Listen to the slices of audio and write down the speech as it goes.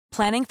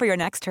Planning for your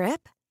next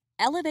trip?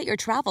 Elevate your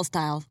travel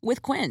style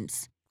with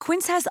Quince.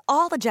 Quince has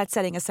all the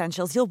jet-setting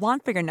essentials you'll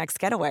want for your next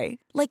getaway,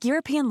 like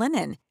European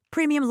linen,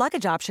 premium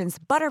luggage options,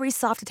 buttery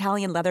soft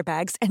Italian leather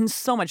bags, and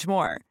so much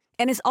more.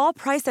 And is all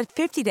priced at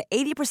 50 to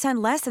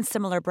 80% less than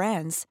similar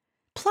brands.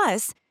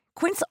 Plus,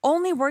 Quince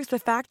only works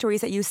with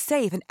factories that use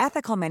safe and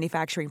ethical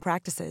manufacturing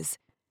practices.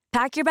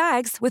 Pack your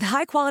bags with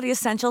high-quality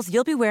essentials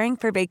you'll be wearing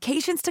for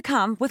vacations to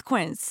come with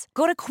Quince.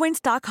 Go to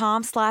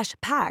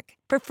quince.com/pack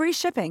for free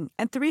shipping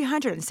and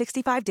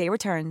 365-day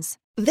returns.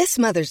 This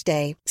Mother's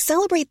Day,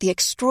 celebrate the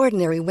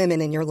extraordinary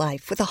women in your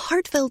life with a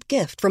heartfelt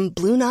gift from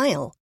Blue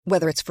Nile.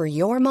 Whether it's for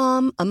your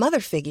mom, a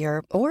mother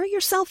figure, or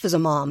yourself as a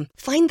mom,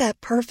 find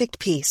that perfect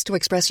piece to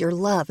express your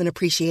love and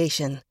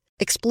appreciation.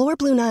 Explore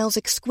Blue Nile's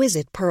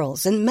exquisite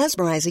pearls and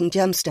mesmerizing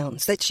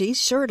gemstones that she's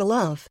sure to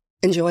love.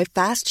 Enjoy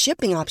fast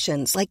shipping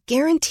options like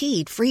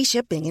guaranteed free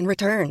shipping and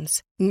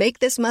returns. Make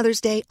this Mother's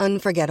Day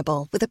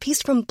unforgettable with a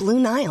piece from Blue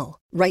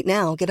Nile. Right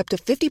now, get up to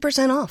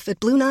 50% off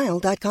at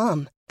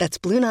BlueNile.com. That's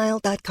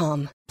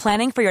BlueNile.com.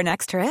 Planning for your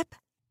next trip?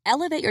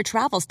 Elevate your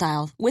travel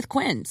style with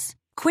Quince.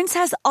 Quince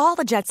has all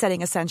the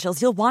jet-setting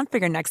essentials you'll want for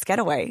your next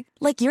getaway,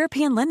 like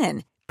European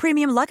linen,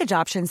 premium luggage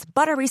options,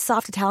 buttery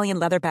soft Italian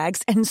leather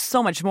bags, and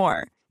so much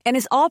more. And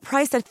is all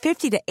priced at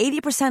 50 to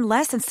 80%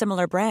 less than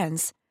similar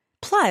brands.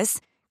 Plus,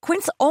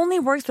 Quince only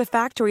works with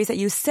factories that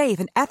use safe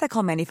and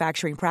ethical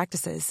manufacturing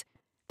practices.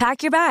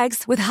 Pack your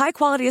bags with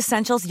high-quality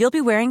essentials you'll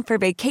be wearing for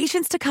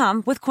vacations to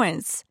come with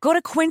Quince. Go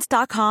to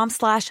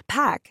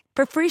quince.com/pack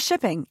for free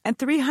shipping and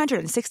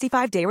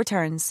 365-day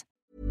returns.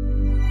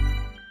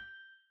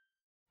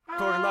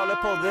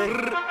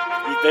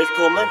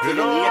 Velkommen til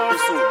en ny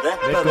episode.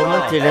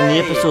 Velkommen til en ny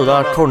episode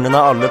av Tårnen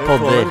av alle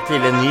podder.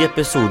 Til en ny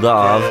episode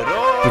av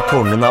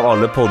Tårnen av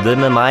alle podder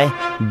med meg,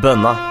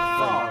 Bønna.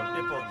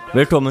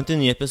 Velkommen til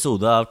en ny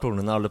episode av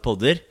Tårnen av alle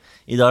podder.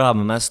 I dag har jeg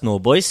med meg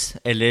Snowboys,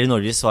 eller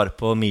Norges svar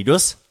på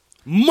Migos.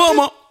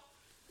 Mama!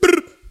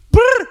 Brr,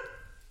 brr,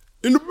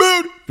 in the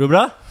building! Går det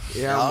bra?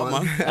 Ja,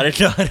 man. Dere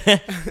klare?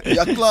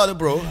 Jeg klarer,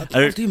 bro.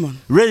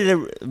 Ready?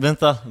 Vent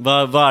da,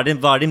 hva er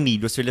det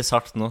Migos ville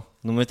sagt nå?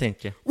 Nå må vi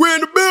tenke. We're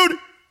in the building!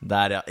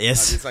 Der, ja.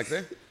 Yes. Har de sagt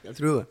det? Jeg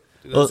tror det.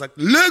 De har sagt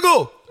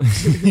Lego!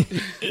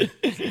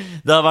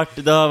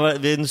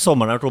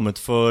 Sommeren har kommet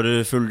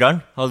for full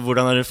gang.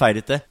 Hvordan har dere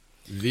feiret det?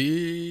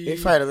 Vi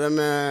feirer det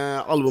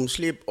med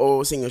albumslip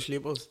og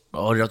singelslip.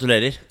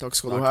 Gratulerer. Takk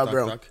skal du ha,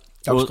 bro.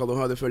 Takk skal du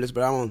ha, det føles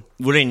bra, man.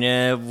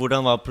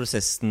 Hvordan var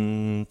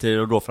prosessen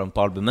til å gå frem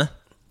på albumet?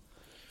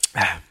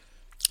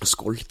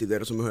 Skål til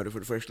dere som hører for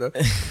det første.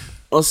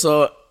 Og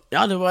så,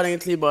 ja, det var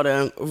egentlig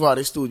bare å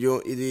være i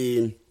studio i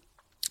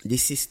de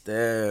siste,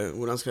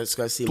 hvordan skal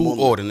jeg si, 2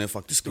 årene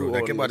faktisk, bro.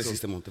 Det er ikke bare de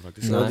siste månedene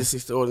faktisk. Ja, de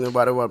siste årene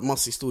bare var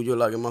masse i studio,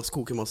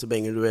 koke masse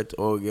benger, du vet,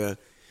 og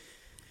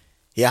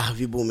ja,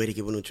 vi bommer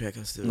ikke på noen track.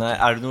 Nei,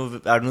 er det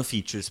noen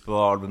features på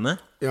albumet?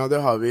 Ja,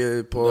 det har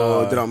vi på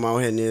Drama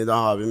og Henny. Da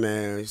har vi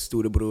med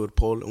storebror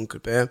Paul,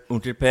 Onkel P.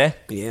 Onkel P?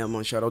 Ja,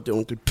 man, shout out til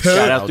Onkel P.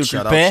 Shout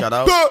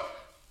out.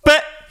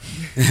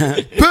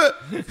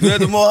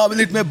 Du må ha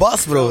litt mer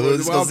bass, bro.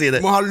 Du skal si det.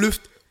 Du må ha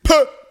luft.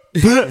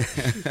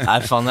 Nei,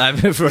 faen,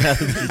 jeg får det.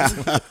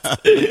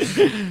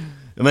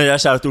 Men jeg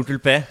shout out til Onkel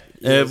P.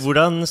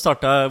 Hvordan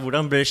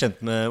ble du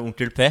kjent med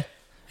Onkel P?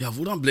 Ja,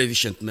 hvordan ble vi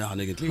kjent med han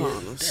egentlig?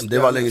 Det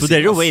var lenge siden. Så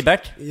det er jo way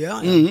back? Ja,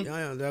 det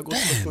er godt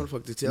spørsmål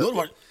faktisk.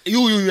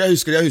 Jo, jeg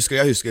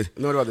husker.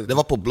 Når var det? Det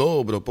var på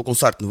Blå, bro, på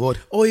konserten vår.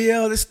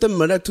 Ja, det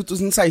stemmer, det er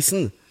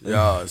 2016.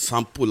 Ja, så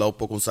han pullet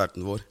opp på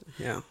konserten vår.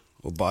 Ja.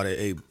 Og bare,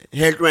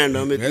 helt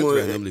random,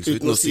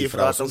 uten å si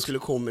fra at han skulle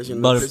komme.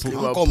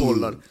 Han kom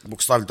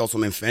bokstavlig talt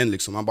som en fan,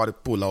 liksom. Han bare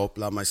pullet opp,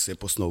 la meg se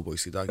på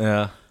Snowboys i dag.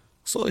 Ja.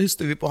 Så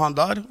hilste vi på han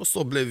der, og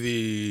så ble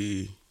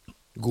vi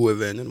gode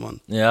venner, man.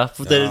 Ja,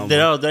 for dere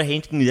har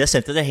hengt mye. Jeg har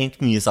sett at dere har hengt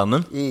mye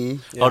sammen.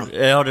 Har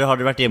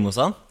dere vært hjemme hos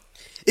han?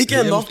 Ikke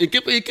ennå.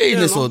 Ikke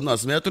inne sånn,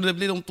 altså. Men jeg tror det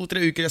blir om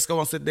 2-3 uker jeg skal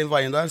uansett den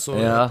veien der, så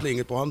jeg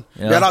plinger på han.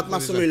 Vi har hatt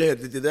masse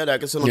muligheter til det. Det er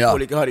ikke sånn at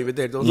Paul ikke har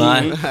invitert oss.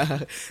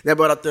 Det er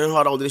bare at det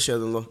har aldri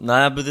skjedd ennå. Nei,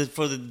 jeg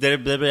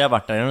har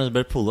vært der igjen, og det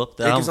bør pulle opp.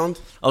 Ikke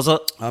sant?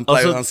 Han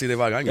pleier å si det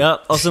hver gang.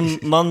 Ja, altså,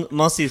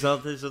 man sier sånn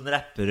at sånn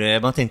rappere,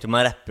 man tenker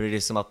man rapper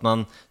liksom at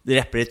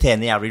rappere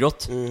tjener jævlig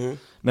godt.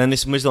 Men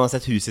hvis man har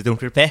sett huset til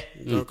Onkel P,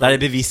 da er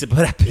det beviset på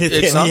rappere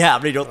tjener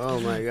jævlig godt.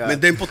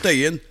 Men den på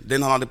Tøyen,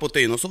 den han hadde på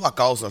Tøyen også var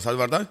kaos. Har du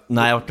vært der?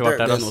 Nei, jeg har ikke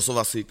vært der. Den også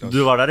var syk. Du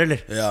var der,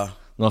 eller? Ja.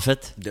 Den var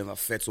fett? Den var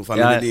fett som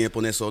familien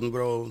på Nesodden,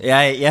 bro.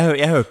 Jeg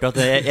hørte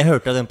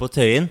at den på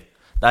Tøyen,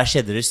 der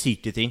skjedde det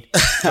syke ting.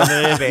 Kan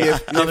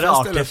dere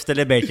avkrefte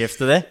eller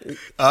bekrefte det?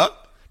 Ja?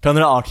 Kan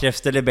dere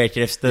avkrefte eller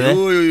bekrefte det?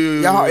 Jo.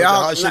 Jeg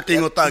har skjedd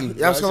ting og tang.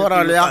 Jeg skal være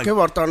ærlig, jeg har ikke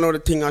vært der når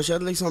ting har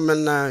skjedd, liksom.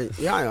 Men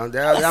ja,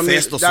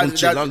 fest og sånt,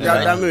 chillan. Det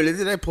er mulig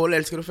til det. Paul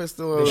elsker å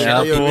feste.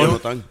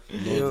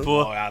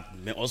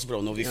 Med oss,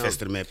 bro, når vi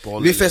fester med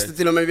Paul. Vi fester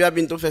til og med, vi har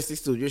begynt å feste i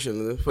studio,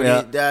 skjønner du. Fordi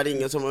det er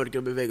ingen som orker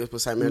å bevege oss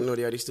på seg mer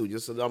når de er i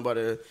studio. Så da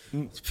bare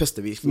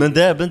fester vi. Men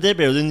det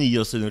ble jo det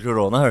nye også under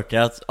korona.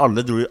 Hørte jeg at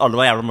alle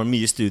var jævlig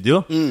mye i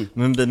studio.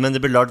 Men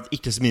det ble lagd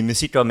ikke så mye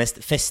musikk, det var mest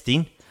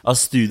festing.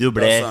 studio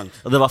ble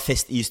og det var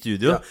fest I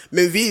studio.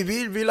 Men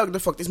vi lagde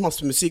faktisk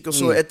masse musikk, og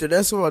så etter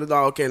det så var det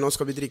da, ok, nå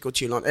skal vi drikke og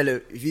chille.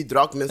 Eller vi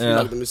drakk mens vi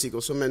lagde musikk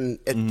også, men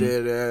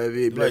etter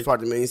vi ble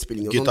ferdig med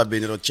innspilling og sånt. Gutta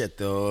begynner å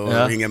chatte og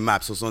ringe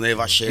maps og sånn.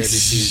 Hva skjer?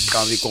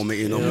 Kan vi komme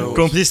innom?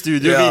 Kom til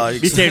studio,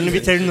 vi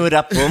teller noe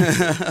rapp om.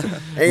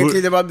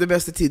 Egentlig det var det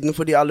beste tiden,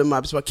 fordi alle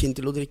maps var keen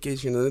til å drikke.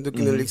 Du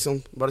kunne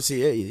liksom bare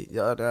si, jeg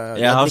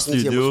har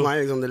studio hos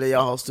meg, liksom, eller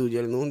jeg har studio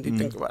eller noen. De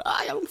tenker bare,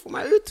 jeg må få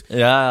meg ut.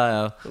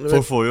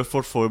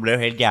 Folk ble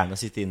jo helt gjerne å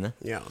sitte inne.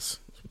 Ja,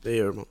 det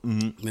gjør man.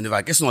 Men det var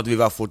ikke sånn at vi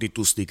var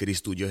 42 stykker I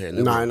studio hele.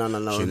 Nei.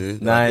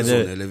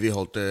 Eller vi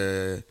holdt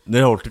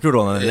det holdt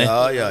korona, eller?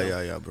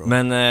 Ja, bro.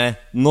 Men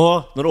nå,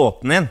 når det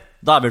åpner igjen,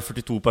 da vel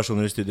 42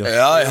 personer I studio.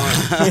 Ja.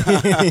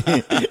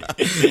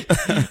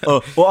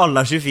 og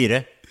alle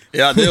 24.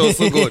 Ja, det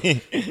også godt.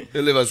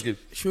 Eller hva skriv?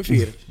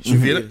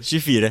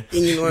 24.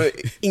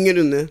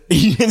 Ingen under.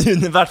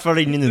 I hvert fall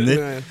ingen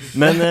under.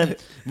 Men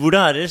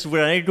hvordan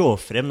det gå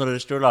frem når dere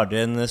står og lager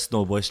en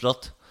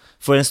Snowboys-låt?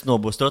 For en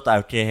Snowboys-låt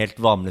jo ikke helt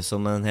vanlig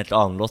som en helt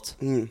annen låt.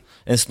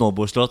 En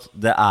Snowboys-låt,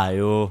 det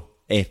jo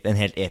en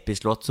helt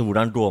episk låt. Så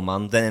hvordan går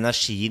man den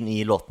energien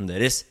I låten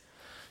deres?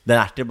 Den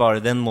ikke bare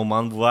den,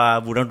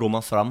 hvordan går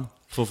man fram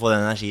for å få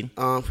den energien?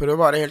 For å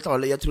være helt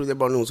ærlig, jeg tror det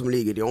bare noen som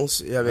ligger I oss.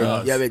 Jeg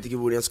vet ikke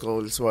hvor jeg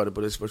skal svare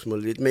på det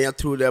spørsmålet ditt, men jeg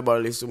tror det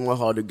bare liksom å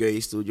ha det gøy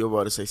I studio og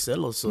være seg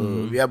selv, og så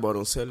vi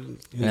bare oss selv,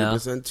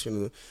 100%,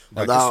 skjønner du?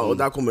 Og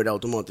da kommer det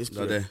automatisk.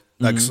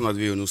 Det ikke sånn at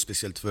vi gjør noe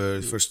spesielt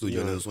for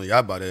studio eller sånn.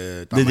 Jeg bare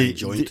tar meg en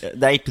joint.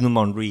 Det ikke noe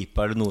Mango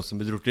IPA eller noe som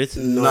blir drukket?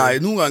 Nei,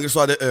 noen ganger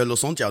så det øl og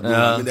sånt,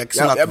 men det ikke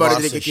sånn at jeg bare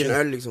drikker ikke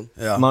øl, liksom.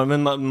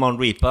 Men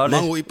Mango IPA, eller?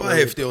 Mango IPA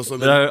heftig også.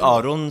 Det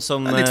Aron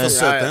som... Det litt for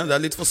søt, det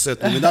litt for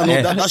søt. Men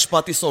det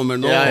spatt I sommer,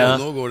 nå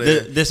går det...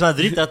 Det som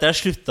dritt at jeg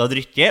sluttet å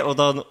drikke,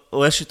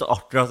 og jeg sluttet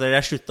akkurat da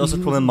jeg sluttet, og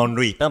så kom en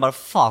Mango IPA. Jeg bare,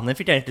 faen, den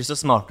fikk jeg egentlig lyst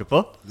til å smake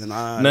på.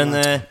 Men...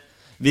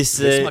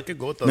 Hvis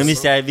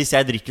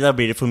jeg drikker, da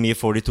blir det for mye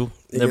for de to.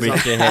 Det blir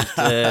ikke helt...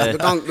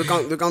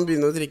 Du kan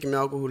begynne å drikke med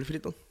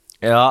alkoholfritt da.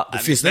 Ja, det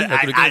finnes det, jeg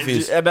tror ikke det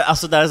finnes.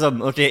 Altså det sånn,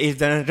 ok,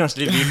 det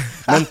kanskje litt vild.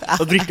 Men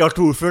å drikke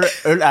alkoholfull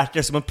øl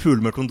ikke som en pul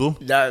med kondom.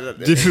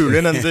 Du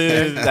puler, men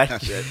det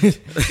ikke.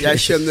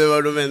 Jeg skjønner hva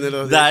du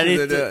mener. Det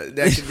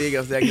ikke digg,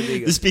 altså, det ikke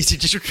digg. Du spiser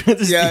ikke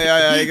sjokolade.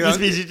 Du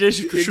spiser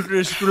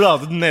ikke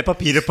sjokolade med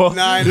papiret på.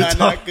 Nei,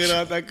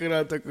 akkurat.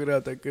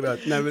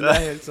 Nei, men det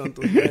helt sant.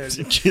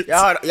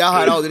 Jeg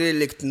har aldri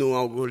likt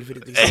noe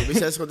alkoholfritt, liksom. Hvis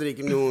jeg skal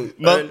drikke noe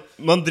øl.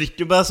 Man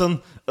drikker bare sånn,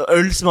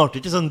 øl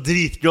smaker ikke sånn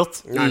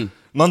dritgodt. Nei.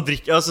 Man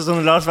drikker, altså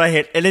sånn, la oss være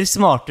helt, eller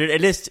smarter,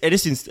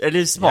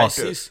 eller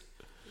smarter.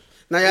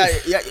 Nei,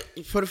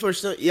 for det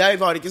første, jeg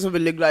var ikke så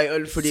veldig glad I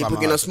øl, fordi på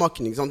grunn av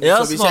smaken, ikke sant?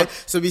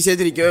 Så hvis jeg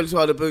drikker øl,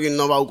 så det på grunn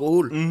av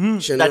alkohol,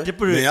 skjønner du?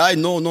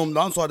 Men noen om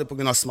dagen så det på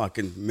grunn av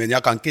smaken, men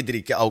jeg kan ikke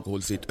drikke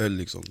alkoholfritt øl,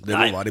 liksom. Det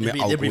må være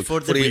med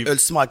alkohol, fordi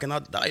ølsmaken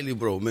deilig,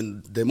 bro,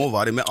 men det må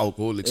være med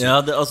alkohol, liksom.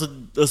 Ja,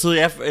 altså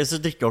jeg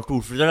drikker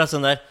alkoholfritt, det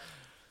sånn der,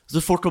 så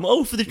folk kommer,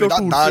 for drikker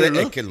alkoholfritt. Da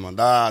det ekkelt, man.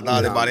 Da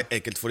det bare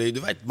ekkelt, fordi du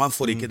vet, man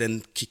får ikke den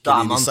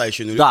kicken I seg,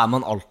 skjønner du? Da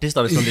man alltid,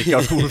 hvis man drikker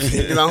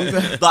alkoholfritt.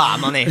 Da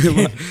man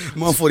egentlig.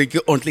 Man får ikke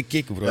ordentlig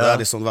kick, bro.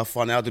 Det sånn, hva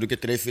faen, jeg har drukket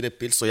 3-4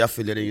 pils, og jeg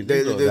følger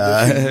ingenting, bro.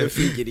 Det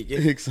funker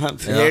ikke. Ikke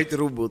sant? Helt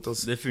robot,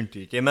 også. Det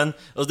funker ikke, men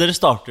dere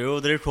starter jo,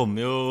 dere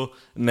kommer jo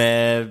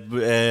med,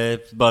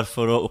 bare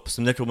for å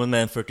oppsummere, dere kommer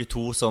med en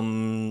 42 som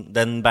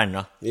den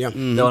Berna. Det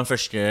var den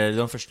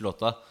første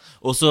låta.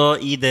 Og så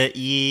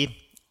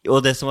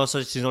og det som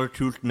synes jeg var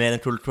kult med den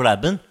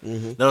collaben,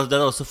 det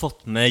har også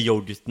fått med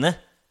Yo-guttene.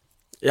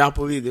 Ja,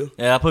 på video.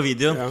 Ja, på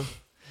video. Ja.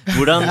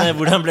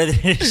 Hvordan ble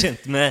dere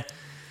kjent med...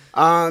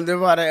 Det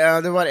var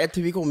etter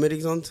vi kommer,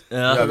 ikke sant?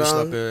 Ja,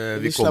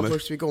 vi slapp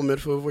først vi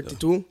kommer for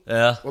 42.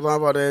 Og da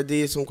var det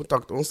de som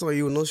kontaktet oss, det var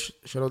Jonas,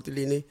 Charlotte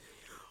Lini.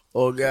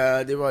 Og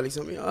de var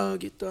liksom, ja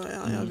gutta,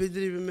 vi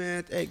driver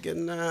med et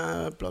egen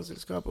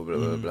plassselskap og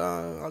bla bla bla.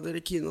 Ja, dere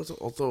kino,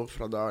 og så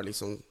fra da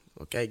liksom...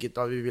 Ok,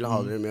 gutta, vi vil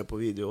ha dere med på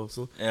video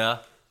også. Ja.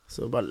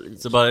 Så bare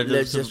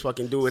let's just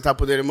fucking do it. Ta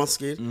på dere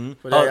masker,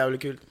 for det jævlig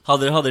kult.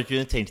 Hadde dere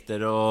ikke tenkt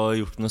dere å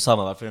gjort noe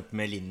samarbeid for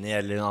eksempel med Linni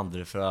eller noen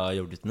andre fra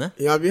Yo-guttene?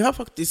 Ja, vi har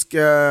faktisk Vi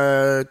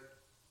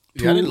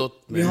har en låt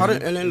med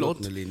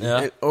låt med Linni.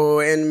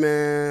 Og en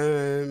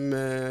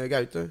med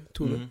Gaute,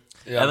 Tone.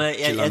 Ja, men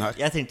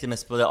jeg tenkte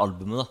mest på det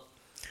albumet da.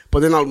 På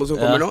den albumet som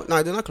kommer nå?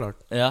 Nei, den klart.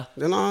 Ja.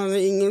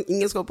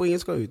 Ingen skal på,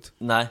 ingen skal ut.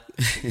 Nei.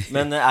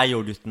 Men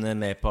Yo-guttene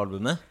med på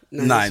albumet?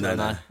 Nei.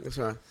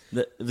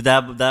 Det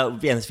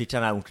eneste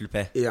featuren Onkel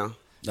P. Ja.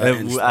 Det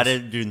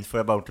grunn for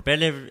Onkel P,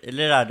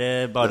 eller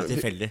det bare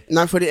tilfeldig?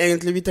 Nei, fordi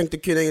egentlig vi tenkte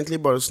kun egentlig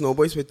bare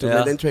Snowboys, vet du.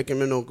 Men den tracken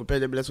med Onkel P,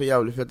 det ble så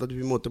jævlig fett at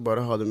vi måtte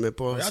bare ha det med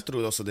på oss. Jeg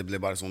tror også det ble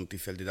bare sånn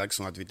tilfeldig dag,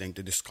 sånn at vi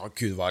tenkte det skal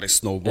kun være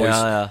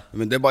Snowboys.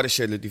 Men det bare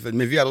skjer litt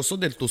tilfeldig. Men vi også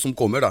del 2 som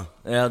kommer da.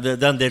 Ja,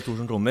 det en del 2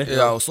 som kommer.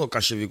 Ja, og så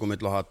kanskje vi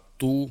kommer til å ha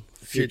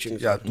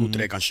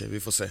 2-3 kanskje,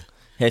 vi får se.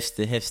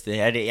 Heftig.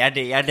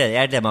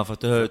 Jeg demmer for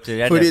å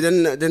høre. Fordi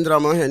den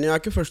dramaen henne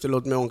ikke første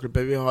låt med Onkel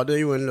P. Vi hadde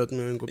jo en låt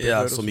med Onkel P. Ja,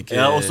 som ikke...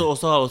 Ja, og så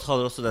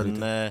hadde også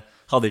den...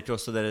 Hadde ikke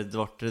også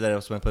dere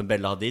også med på en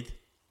Bella Hadid?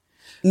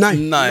 Nei.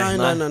 Det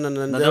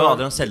var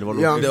Adrian Selvold.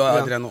 Det var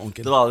Adrian og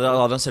onkel. Det var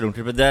Adrian Selvold.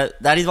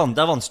 Det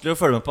er vanskelig å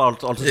følge med på alt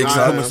som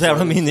kommer så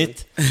jævla mye nytt.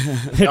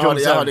 Jeg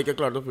hadde ikke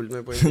klart å følge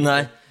med på det.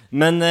 Nei.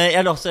 Men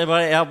jeg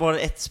har bare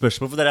ett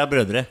spørsmål, for dere er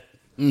brødre.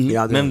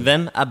 Men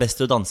hvem er best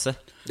til å danse?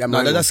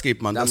 Nei, det er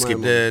Skip, man. Det må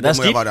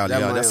jeg være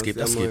ærlig.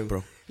 Det er Skip, bro.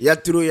 Jeg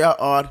tror jeg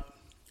er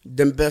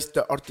den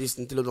beste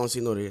artisten til å danse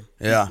i Norge.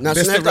 Ja,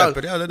 beste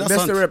rapper, ja, det er sant.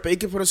 Beste rapper,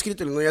 ikke for å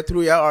skryte eller noe. Jeg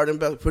tror jeg er den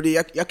beste, fordi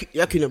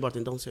jeg kunne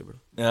bare en danser, bro.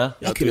 Ja,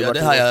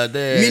 det har jeg,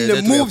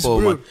 det moves, tror jeg på,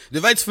 bro. Du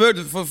vet før,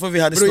 for vi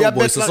hadde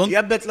Snowboys og sånn.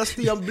 Jeg bettla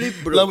Stian Blipp,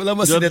 bro. La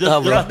meg si dette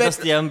her, bro.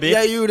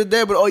 Jeg gjorde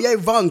det, bro, og jeg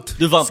vant.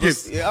 Du vant.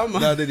 Ja, man.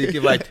 Det er det de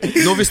ikke vet.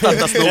 Når vi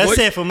startet Snowboys.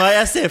 Jeg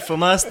ser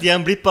for meg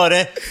Stian Blipp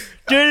bare...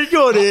 Han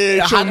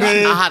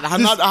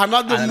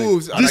hadde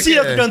moves. Du sier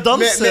at du kan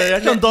danse.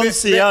 Jeg kan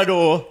danse, jeg da.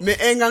 Med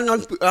en gang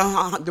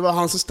det var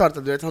han som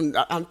startet, du vet.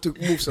 Han tok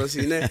movesene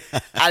sine.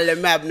 Alle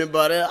mapene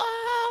bare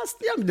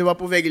Stian, det var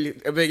på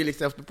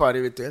VG-lista efter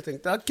party, vet du. Jeg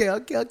tenkte,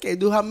 ok,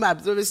 du har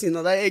maps ved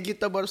siden av deg.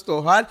 Gutta bare stå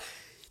her.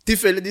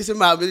 Tilfelle disse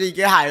mapene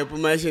ikke heier på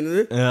meg, kjenner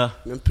du? Ja.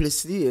 Men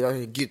plutselig,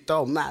 gutta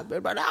og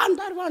mapper bare Han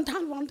vant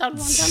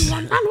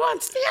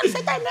Stian,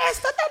 sett deg ned,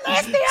 Stian.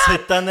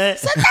 Sett deg ned.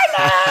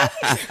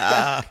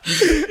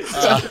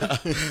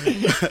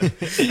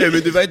 Men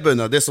du vet,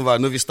 Bønna, det som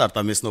var når vi startet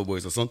med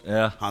Snowboys og sånn.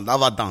 Han da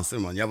var danser,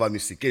 man. Jeg var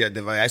musiker,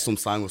 det var jeg som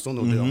sang og sånn.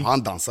 Og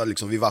han danset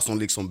liksom, vi var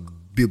sånn liksom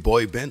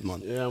B-boy-band, man.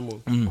 Ja,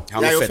 man.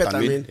 Han var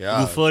fetteren min.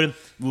 Hvordan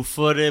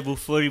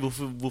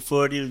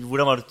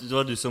var det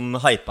du som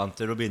hypet han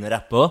til å begynne å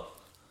rappe også?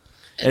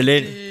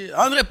 Eller?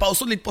 Han rappet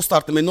også litt på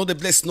starten, men når det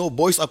ble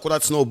Snowboys,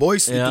 akkurat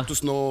Snowboys, i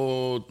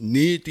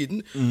 2009-tiden,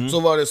 så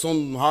var det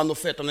sånn, han og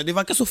fetterne, de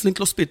var ikke så flinke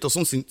til å spille, og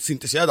sånn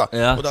syntes jeg da.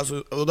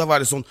 Og da var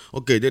det sånn,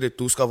 ok, dere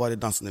to skal være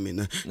dansene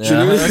mine.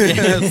 Ja,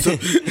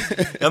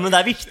 men det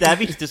er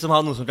viktig som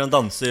har noen som kan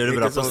danse og gjøre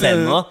bra på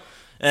scenen også.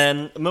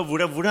 Men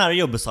hvordan er det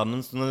å jobbe sammen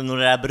når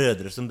dere er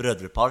brødre som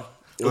brødrepar?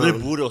 Og dere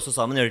bor også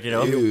sammen, gjør dere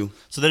ikke det? Jo.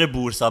 Så dere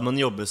bor sammen,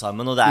 jobber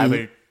sammen, og det er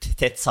vel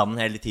tett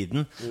sammen hele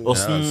tiden.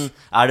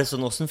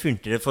 Hvordan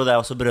funker det, for det er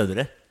også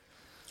brødre?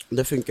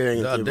 Det funker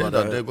egentlig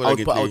bare. Det går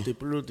alt på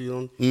autopilot.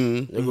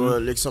 Det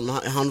går liksom,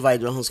 han vet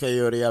hva han skal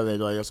gjøre, jeg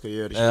vet hva jeg skal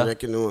gjøre. Det er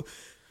ikke noe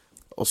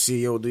å si,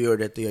 jo, du gjør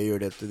dette, jeg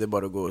gjør dette. Det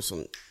bare går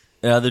sånn.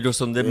 Ja, det går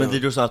sånn, men det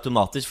går sånn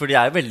automatisk. For man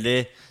er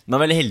veldig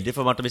heldig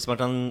for hvis man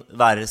kan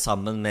være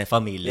sammen med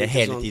familie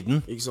hele tiden.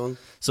 Ikke sånn.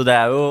 Så det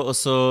er jo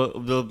også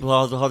du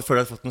har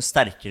fått noen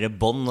sterkere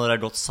bånd når det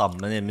har gått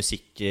sammen i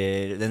musikk,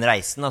 den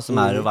reisen da, som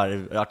er å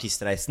være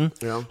artistreisen.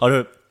 Har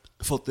du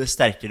fått et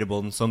sterkere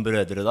bånd som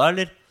brødre da,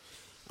 eller?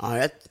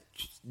 Ja,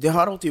 det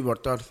har alltid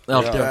vært der.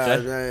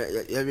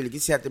 Jeg vil ikke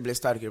si at det ble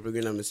sterkere på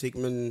grunn av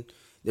musikk, men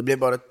det ble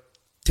bare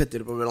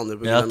tettere på hverandre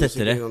på grunn av musikk,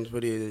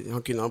 fordi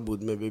han kunne ha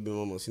bodd med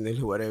babymamma sin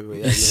eller whatever.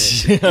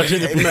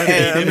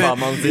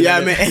 Jeg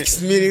er med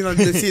eksen min,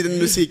 siden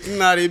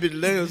musikken er i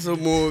bildet, så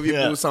må vi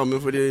bo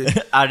sammen fordi...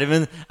 Er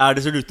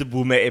det så lurt å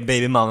bo med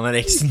babymamma med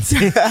eksen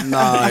sin?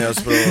 Nei,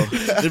 bro.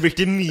 Det blir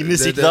ikke mye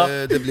musikk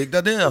da. Det blir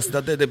ikke det,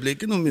 det blir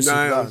ikke noe musikk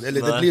da.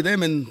 Eller det blir det,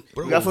 men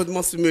bro. Vi har fått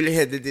masse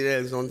muligheter til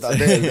det, sånt.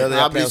 Jeg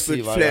har blitt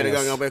spurt flere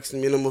ganger av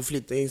eksen min om å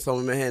flytte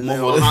sammen med henne,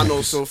 og han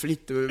også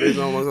flytter med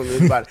babymamma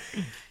sånn, bare...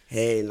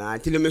 Hei, nei,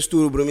 til og med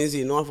storebror min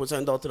sier nå har fått seg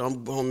en datter,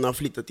 han har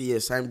flyttet til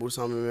Jessheim, bor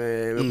sammen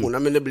med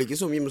kona, men det blir ikke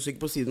så mye musikk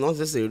på siden hans,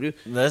 det ser du.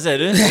 Det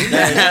ser du.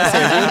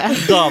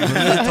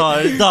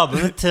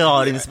 Damene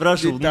tar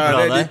inspirasjonen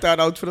fra deg. De tar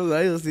alt fra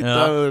deg, de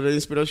tar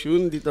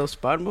inspirasjonen, de tar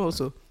sperma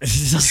også.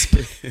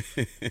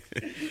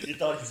 De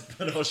tar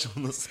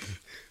inspirasjonen også.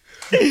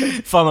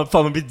 Faen meg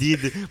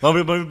blir man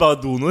blir bare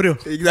donor, jo.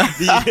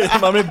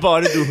 Man blir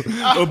bare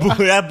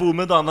donor. Jeg bor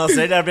med dama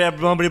selv,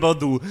 man blir bare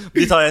do.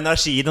 De tar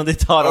energien, og de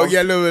tar alt. Og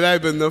jeg lover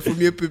deg, Bønna, for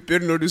mye pupper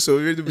når du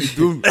sover, du blir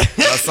dum.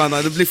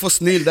 Du blir for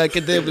snill, det er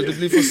ikke det, du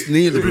blir for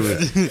snill, bror.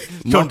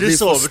 Man blir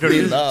for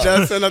snill. Det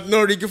er sånn at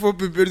når du ikke får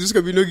pupper, du skal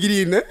begynne å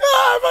grine.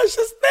 Vær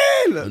så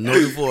snill. Når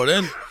du får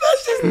den, vær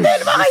så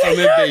snill, hva har jeg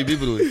gjort? Baby,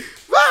 bror.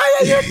 Hva har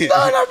jeg gjort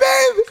nå,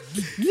 babe?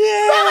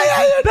 Hva har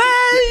jeg gjort?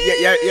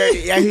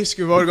 Jeg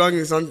husker hver gang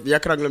jeg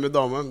kranglet med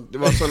damen. Det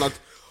var sånn at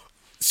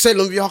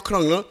selv om vi har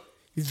kranglet,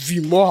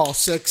 vi må ha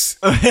sex.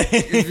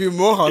 Vi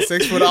må ha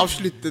sex for å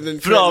avslutte den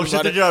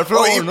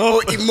kvelden.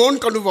 Og i morgen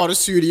kan du være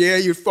sur. Jeg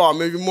gir faen,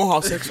 men vi må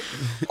ha sex.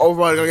 Og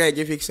hver gang jeg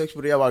ikke fikk sex,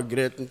 fordi jeg var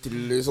greten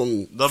til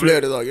sånn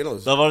flere dager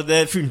altså. Da var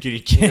det funker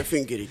ikke. Det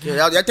funker ikke.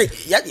 Jeg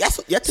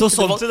tenkte så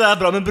sånn til det er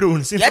bra med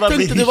broren sin. Jeg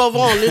tenkte det var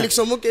vanlig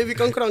liksom. Ok, vi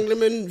kan krangle,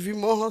 men vi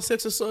må ha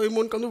sex. Så i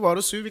morgen kan du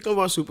være sur. Vi kan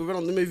være sur på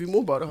hverandre, men vi må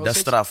bare ha sex. Det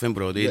er straffen,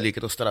 bro. De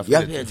liker å straffe.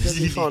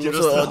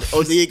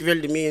 Og det gikk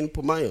veldig mye inn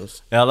på meg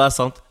også. Ja, det er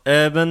sant.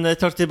 Men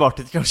takk tilbake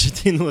kanskje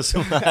til noe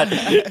som er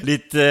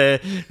litt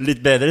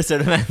bedre,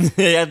 ser du, men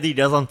jeg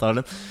digger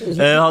samtalen.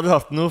 Har du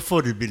hatt noen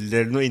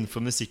forbilder eller noe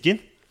innenfor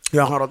musikken?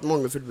 Jeg har hatt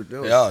mange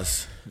forbilder.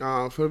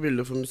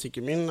 Forbilder for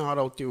musikken min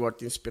har alltid vært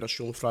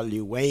inspirasjon fra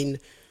Lil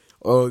Wayne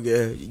og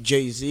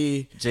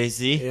Jay-Z.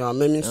 Ja,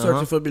 men min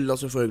største forbilder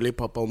er selvfølgelig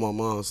pappa og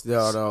mamma. Det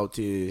har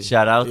alltid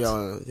Shout out.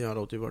 Ja, det har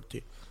alltid vært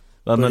til.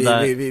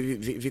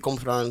 Vi kom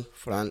fra en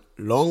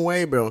long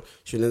way, bro.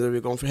 Skjønner du?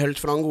 Vi kom helt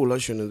fra Angola,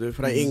 skjønner du?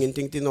 Fra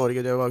ingenting til Norge,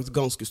 det var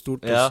ganske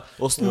stort. Ja,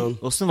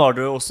 hvordan var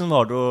det å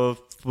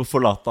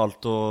forlate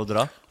alt og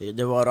dra?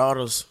 Det var rar,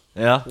 altså.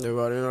 Ja. Det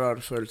var en rar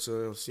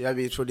følelse.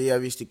 Fordi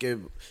jeg visste ikke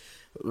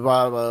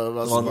hva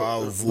som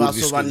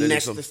var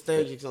neste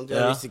steg, ikke sant?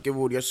 Jeg visste ikke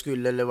hvor jeg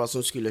skulle, eller hva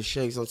som skulle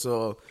skje, ikke sant? Så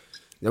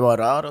det var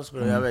rar, altså,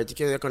 bro. Jeg vet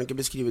ikke, jeg kan ikke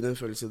beskrive den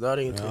følelsen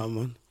der, egentlig. Ja,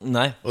 man.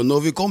 Nei. Og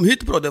når vi kom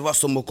hit, bro, det var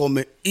som å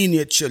komme inn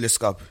i et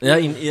kjøleskap. Ja,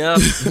 det jo,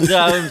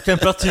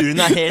 temperaturen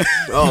helt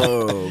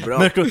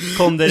bra. Men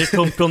kom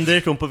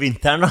dere på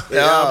vinteren, da?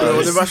 Ja,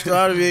 bro, det verste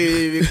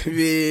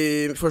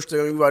første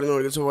gang vi var i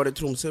Norge, så var det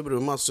Tromsø, bro.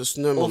 Masse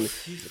snø, man.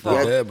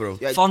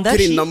 Jeg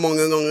trinnet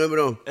mange ganger,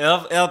 bro.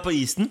 Ja, på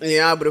isen?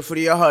 Ja, bro,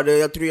 fordi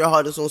jeg tror jeg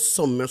hadde sånn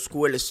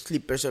sommersko, eller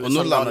slippers, eller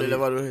sandal,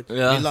 eller hva det heter.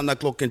 Vi landet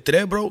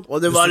 3:00, bro.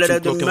 Og det var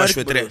allerede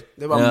mørkt.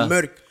 Det var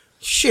mørkt.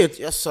 Shit,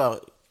 jeg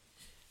sa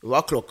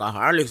hva klokka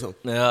her, liksom?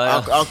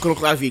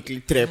 Klokka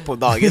virkelig 3 på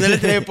dagen, eller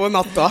 3 på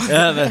natta?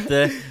 Jeg vet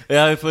det.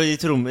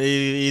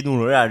 I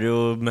Nord-Norge det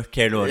jo mørkt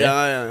hele året.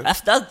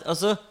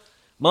 Altså,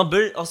 man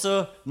bør,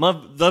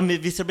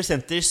 hvis det blir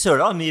sendt til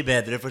Sørland, mye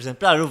bedre, for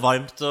eksempel. Det jo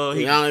varmt og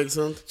hyggelig. Ja, ikke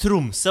sant?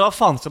 Tromsø, hva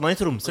faen skal man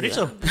i Tromsø,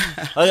 liksom?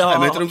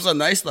 Men Tromsø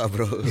nice da,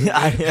 bro.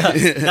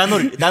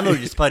 Det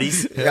Norges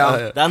Paris.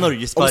 Det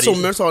Norges Paris. Om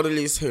sommer så har det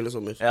lys hele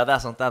sommer. Ja,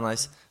 det sant, det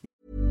nice.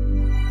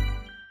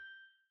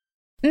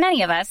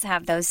 Many of us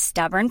have those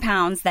stubborn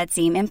pounds that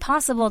seem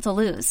impossible to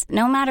lose,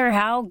 no matter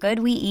how good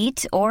we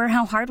eat or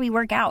how hard we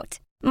work out.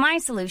 My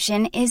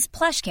solution is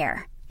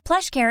PlushCare.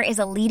 PlushCare is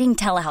a leading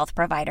telehealth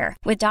provider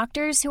with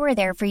doctors who are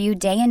there for you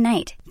day and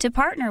night to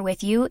partner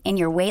with you in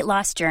your weight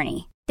loss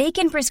journey. They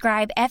can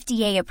prescribe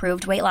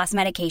FDA-approved weight loss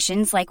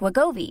medications like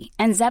Wegovy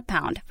and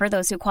Zepbound for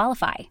those who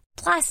qualify.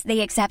 Plus,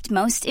 they accept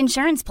most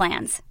insurance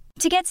plans.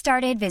 To get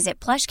started,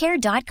 visit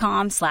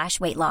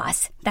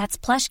plushcare.com/weightloss. That's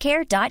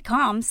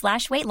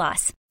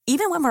plushcare.com/weightloss.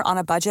 Even when we're on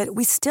a budget,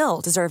 we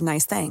still deserve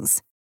nice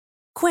things.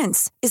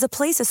 Quince is a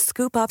place to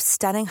scoop up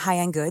stunning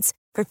high-end goods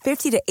for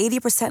 50 to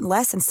 80%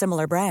 less than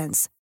similar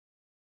brands.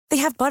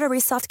 They have buttery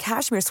soft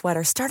cashmere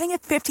sweaters starting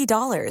at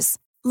 $50,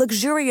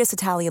 luxurious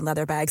Italian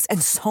leather bags,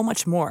 and so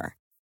much more.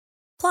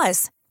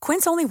 Plus,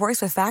 Quince only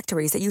works with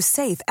factories that use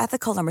safe,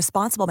 ethical, and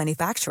responsible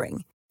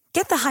manufacturing.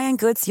 Get the high-end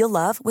goods you'll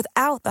love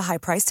without the high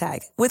price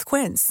tag with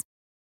Quince.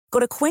 Go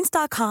to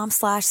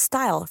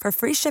quince.com/style for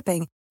free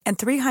shipping and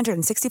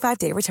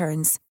 365-day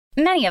returns.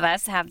 Many of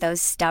us have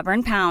those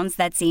stubborn pounds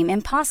that seem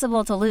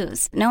impossible to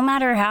lose, no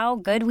matter how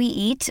good we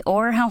eat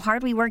or how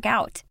hard we work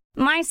out.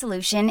 My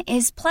solution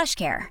is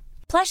PlushCare.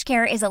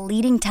 PlushCare is a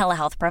leading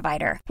telehealth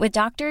provider with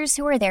doctors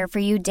who are there for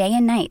you day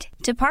and night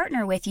to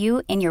partner with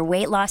you in your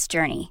weight loss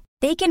journey.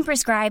 They can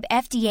prescribe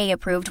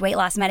FDA-approved weight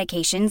loss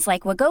medications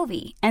like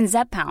Wegovy and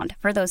Zepbound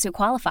for those who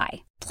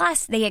qualify.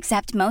 Plus, they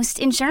accept most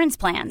insurance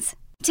plans.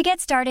 To get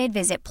started,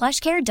 visit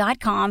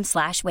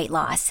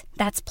plushcare.com/weightloss.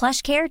 That's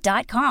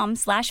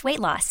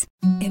plushcare.com/weightloss.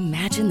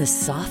 Imagine the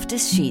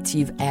softest sheets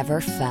you've ever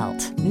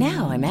felt.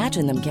 Now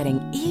imagine them getting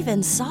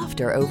even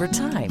softer over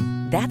time.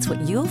 That's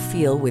what you'll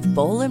feel with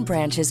Boll &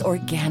 Branch's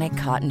organic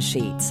cotton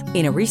sheets.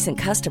 In a recent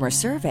customer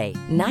survey,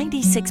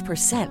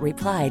 96%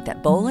 replied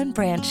that Boll &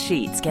 Branch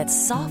sheets get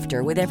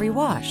softer with every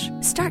wash.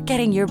 Start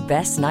getting your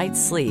best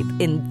night's sleep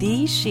in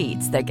these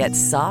sheets that get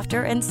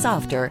softer and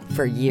softer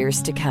for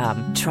years to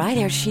come. Try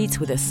their sheets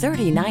with a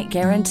 30-night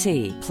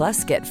guarantee.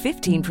 Plus, get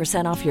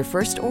 15% off your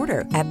first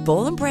order at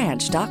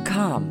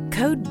bollandbranch.com.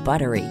 Code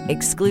BUTTERY.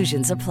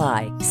 Exclusions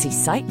apply. See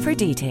site for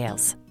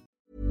details.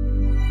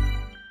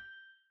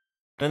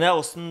 Men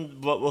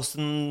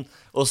hvordan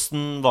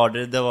var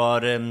det? Det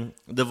var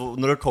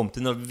når du kom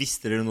til Norge,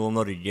 visste dere noe om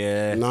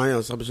Norge? Nei,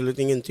 altså, absolutt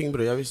ingenting,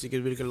 bro. Jeg visste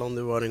ikke hvilket land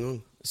det var en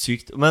gang.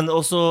 Sykt. Men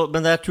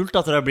det kult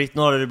at nå har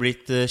dere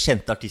blitt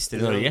kjente artister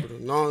i Norge.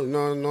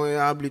 Nå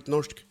jeg har blitt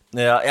norsk.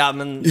 Ja,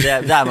 men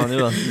det man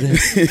jo.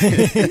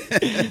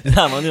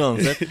 Det man jo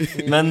uansett.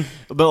 Men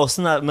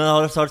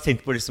har du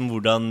tenkt på liksom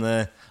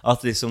hvordan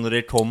at liksom når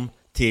dere kom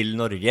til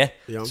Norge,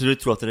 så du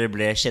tror at dere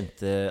ble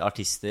kjente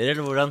artister,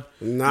 eller hvordan?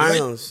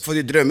 Nei,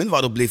 fordi drømmen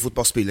var å bli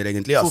fotballspiller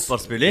egentlig.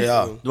 Fotballspiller?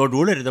 Ja. Du var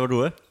god, eller? Det var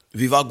gode?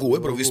 Vi var gode,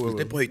 bro. Vi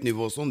spilte på høyt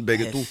nivå sånn,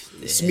 begge to.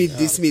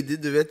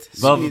 Smidig, du vet.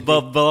 Hva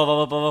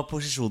var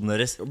posisjonen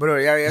deres? Bro,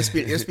 jeg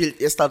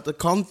startet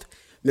kant.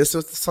 Men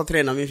så sa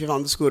treneren min,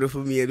 du skårer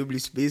for mye, du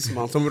blir spiss,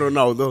 man, som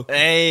Ronaldo.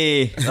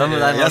 Jeg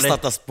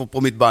startet på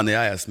mitt bane,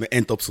 jeg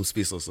endte opp som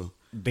spiss også.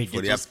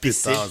 Begge to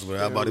spisser.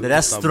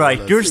 Dere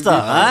strikers da,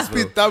 hæ?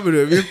 Spytta,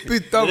 bro, vi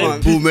spytta, man.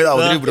 Vi boomer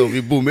aldri, bro,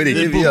 vi boomer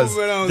ikke, vi, ass.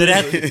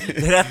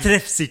 Dere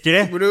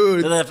treffsikre.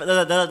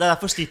 Det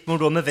derfor Stittmor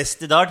går med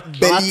vest i dag.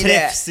 Han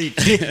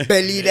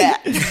treffsikre.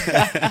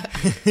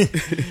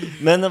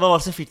 Men hva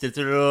var det som fikk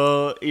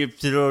dere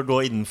til å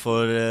gå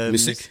innenfor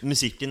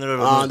musikken?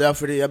 Det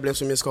fordi jeg ble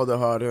så mye skadet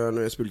her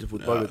når jeg spilte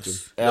fotball, vet du.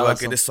 Det var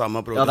ikke det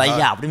samme, bro. Ja, det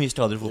jævlig mye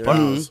skader i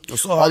fotball.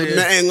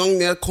 Men en gang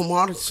når jeg kom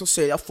her, så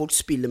ser jeg folk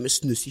spille med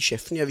snus i kjeften.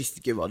 sjefen, jeg visste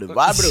ikke hva det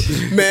var, bro.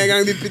 Med en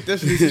gang de putter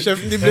snus i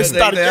kjeften, de ble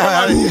sterke. Jeg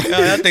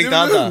tenkte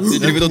at de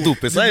driver og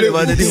doper seg, eller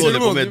hva er det de holder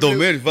på med?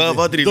 Dommer,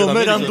 hva driver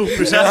Dommer, han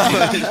doper seg.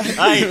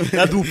 Nei,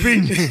 det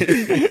doping.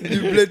 Du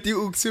ble til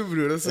okse,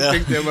 bror, og så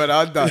tenkte jeg bare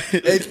da,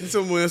 enten så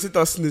må jeg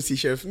ta snus i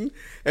kjeften,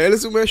 eller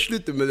så må jeg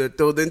slutte med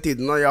dette. Og den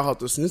tiden da jeg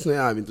hatt å snus, når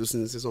jeg begynte å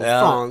snuse sånn,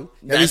 faen.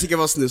 Jeg visste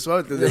ikke hva snus var,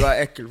 det var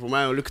ekkel for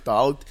meg, og lukta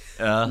alt.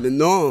 Men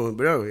nå,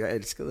 bro, jeg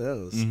elsker det,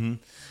 altså.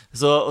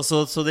 Så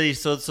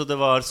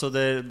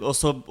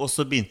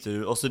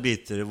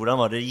begynte du hvordan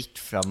var det gikk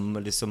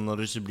frem liksom, når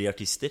du skulle bli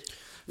artister?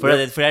 For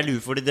jeg lurer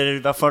for det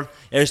i hvert fall.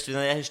 Jeg husker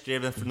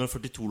når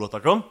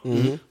 42-låta kom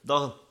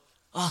da,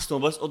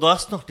 Snowboys. Og da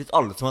snakket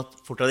alle som at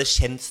folk hadde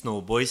kjent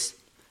Snowboys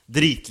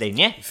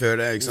dritlenge.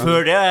 Før det, ikke sant? Før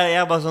det,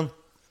 jeg bare sånn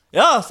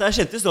ja, så jeg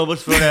kjente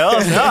Snowboys før det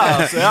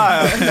altså.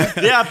 Ja.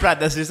 Det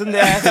Paradise liksom. Det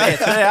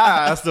fete,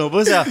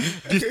 Snowboys,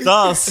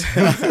 gutta,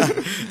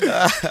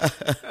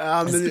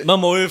 men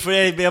man må jo, for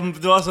det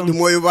var sånn du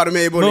må jo være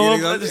med i bollen,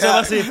 ikke sant? Så jeg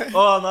bare sier,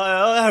 nei,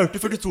 jeg hørte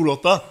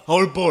 42-låta. Har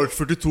du bare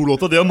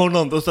 42-låta? Det mange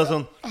andre. Så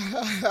sånn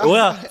så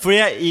gjorde jeg på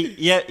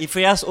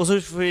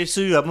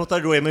en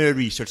måte med å gjøre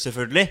research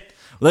selvfølgelig.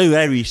 Og da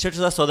gjorde jeg research,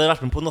 og da så det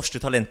vært med på Norske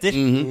Talenter.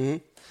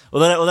 Og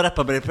da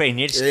rappet bare på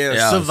engelsk.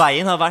 Så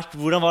veien har vært,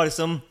 hvordan var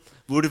liksom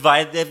hvor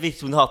det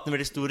virksomheten har hatt en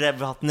veldig stor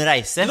hatt en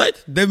reise.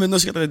 Det med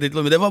Norske Talenter,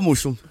 det var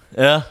morsomt.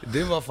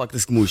 Det var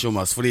faktisk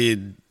morsomt,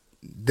 fordi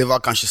det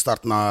var kanskje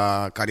starten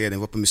av karrieren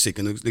vår på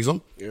musikken,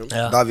 liksom.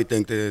 Da vi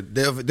tenkte,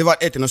 det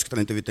var etter Norske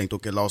Talenter vi tenkte,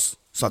 ok, la oss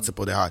satse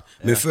på det her.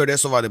 Men før det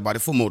så var det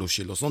bare for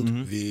moroskyld og sånt.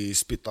 Vi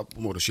spyttet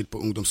på moroskyld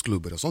på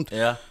ungdomsklubber og sånt.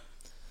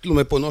 Til og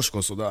med på norsk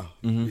også da,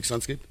 ikke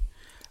sant, Skip?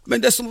 Men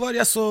det som var,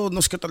 jeg så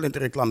Norske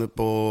Talenter-reklame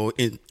på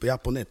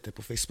nettet, på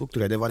Facebook,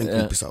 tror jeg. Det var en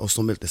kompis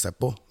som meldte seg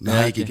på. Men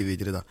jeg gikk ikke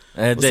videre da.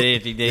 Det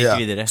gikk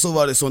videre. Så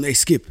var det sånn,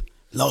 Skip,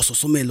 la oss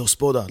også melde oss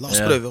på da. La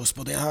oss prøve oss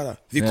på det her da.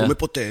 Vi kommer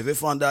på TV,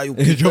 faen, det jo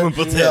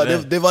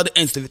det var det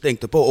eneste vi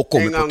tenkte på, å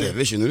komme på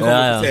TV, skjønner du?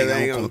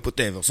 Komme på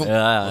TV og sånn.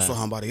 Og så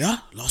han bare,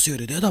 la oss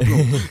gjøre det da, bro.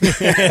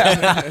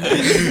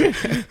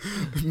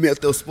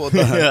 Meldte oss på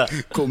da.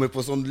 Komme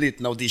på sånn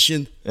liten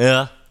audition.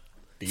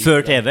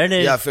 Før TV,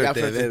 eller? Ja, før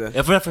TV.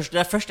 Ja, for det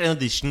er først en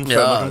audition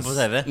før man kommer på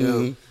TV.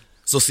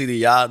 Så sier de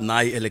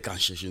nei eller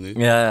kanskje, skjønner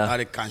du? Er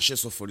det kanskje,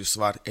 så får du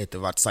svar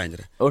etter hvert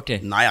senere.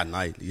 Nei,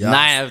 Nei,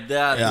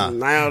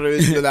 har du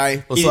ut med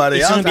deg. Og så er det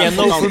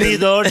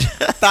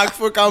Takk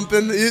for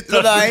kampen, ut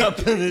med deg.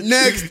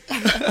 Next.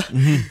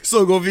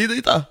 Så går vi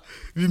dit da.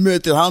 Vi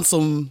møter han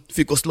som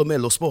fikk oss til å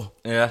melde oss på.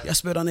 Jeg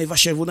spør han, hva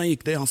skjer, hvordan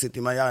gikk det? Han sier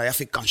til meg, jeg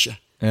fikk kanskje.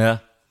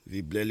 Vi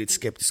ble litt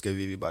skeptiske,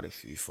 vi bare,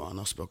 fy faen,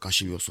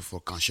 kanskje vi også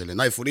får kanskje, eller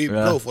nei, for det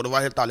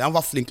var helt ærlig, han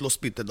var flink til å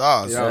spytte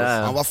da,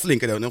 han var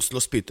flinkere enn oss til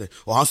å spytte,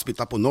 og han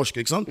spyttet på norsk,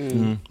 ikke sant?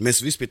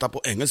 Mens vi spyttet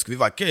på engelsk, vi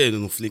var ikke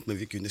noe flink, men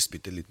vi kunne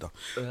spytte litt da.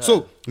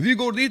 Så, vi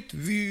går dit,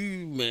 vi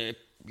med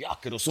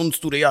jakker og sånn,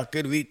 store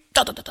jakker, vi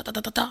ta.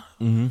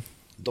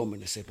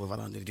 Dommerne ser på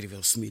hverandre, driver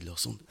og smiler og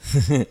sånn.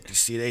 De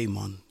sier, hey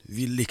mann,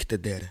 vi likte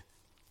dere.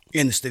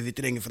 Eneste vi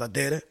trenger fra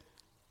dere,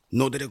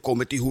 når dere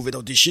kommer til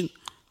hovedaudition,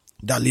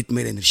 det er litt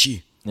mer energi.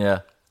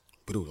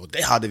 Bro, og det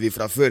hadde vi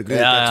fra før.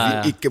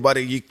 At vi ikke bare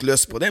gikk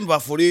løs på dem,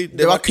 var fordi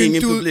det var ingen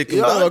publikum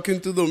der. Det var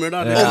kun to dommer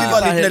der. Og vi var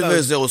litt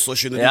nervøse også,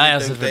 skjønner du.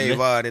 Tenkte,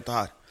 hva er dette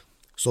her?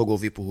 Så går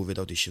vi på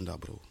hovedaudition da,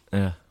 bro.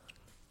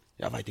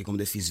 Jeg vet ikke om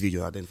det finnes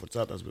video av den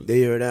fortsatt, bro. Det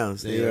gjør det,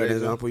 altså. Det gjør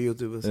det på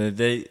YouTube, altså.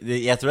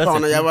 Jeg tror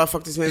faen, jeg var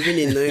faktisk med en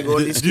venninne i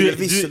går, de skulle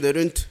visse det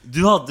rundt.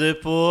 Du hadde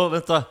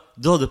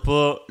på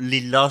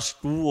lilla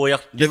sko og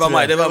hjerte. Det var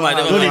meg. Du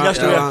hadde lilla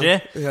sko og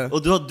hjerte. Og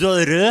du hadde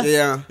rød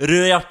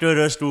hjerte og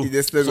rød sko.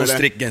 Sånn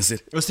strikkgenser.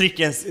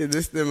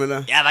 Det stemmer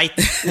det. Jeg vet.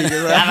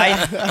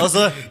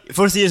 Altså,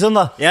 for å si det sånn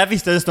da, jeg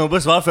visste at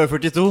Snowboys var før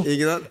 42. Jeg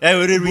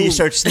gjorde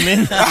researchen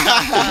min.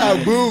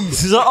 Boom.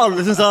 Så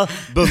alle som sa,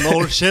 bønna,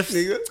 hold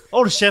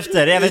kjeft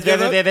dere,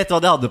 jeg vet hva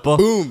de hadde på.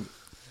 Boom.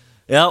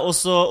 Ja, og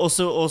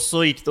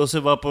så gikk det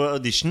også var på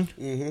audition.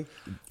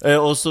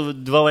 Og så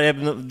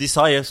de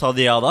sa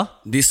de ja da?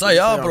 De sa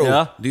ja, bro.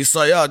 De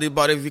sa ja,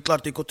 vi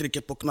klarte ikke å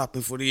trykke på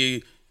knappen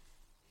fordi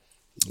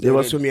det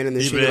var så mye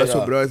energi, det var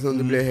så bra,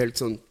 det ble helt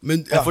sånn.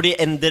 Fordi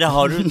dere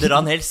har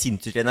en helt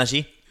sinnssyk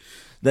energi.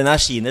 Den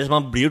energien deres,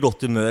 man blir jo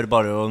godt humør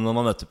bare når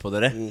man møter på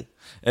dere.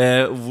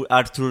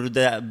 Tror du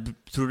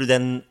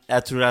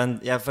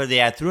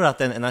at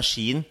den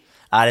energien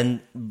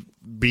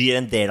blir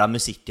en del av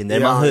musikken der.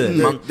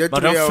 Man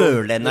kan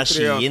føle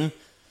energien i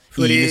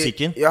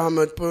musikken. Jeg har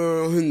møtt på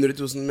 100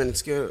 000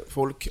 mennesker,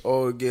 folk,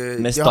 og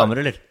mest damer,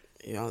 eller?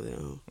 Ja, det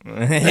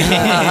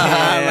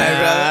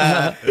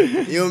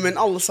jo, men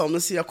alle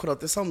sammen sier akkurat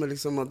det samme,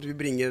 liksom, at vi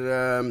bringer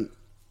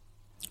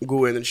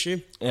god energi.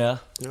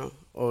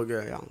 Og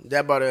det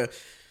er bare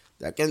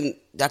det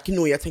er ikke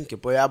noe jeg tenker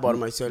på. Jeg er bare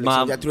meg selv,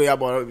 liksom. Jeg tror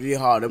vi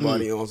har det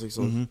bare i oss,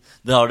 liksom.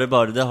 Det har det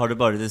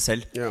bare det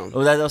selv.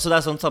 Og det er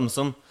sånn samme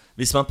som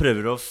hvis man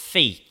prøver å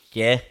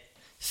fake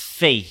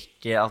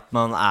at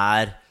man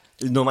er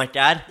når man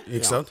ikke er.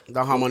 Ikke sant?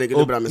 Da har man ikke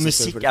det bra med seg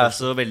selv. Og musikk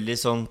så veldig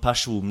sånn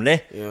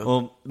personlig.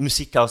 Og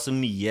musikk så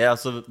mye,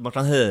 altså man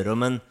kan høre om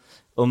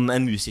om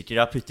en musiker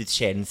har puttet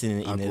sjelen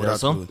sin inn i det og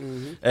sånn.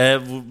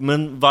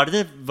 Men hva er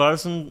det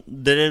som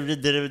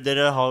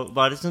dere har,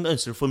 hva er det som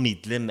ønsker å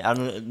formidle,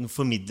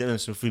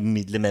 ønsker å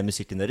formidle med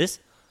musikken deres?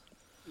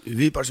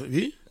 Vi?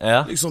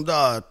 Ja. Liksom det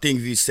ting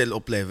vi selv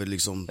opplever,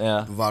 liksom,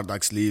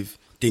 hverdagsliv,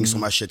 ting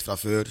som har skjedd fra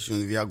før,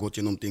 vi har gått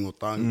gjennom ting og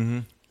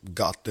tang,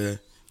 gate,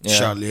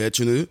 kjærlighet,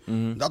 skjønner du?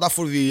 Det er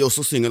derfor vi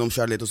også synger om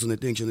kjærlighet og sånne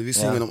ting, skjønner du? Vi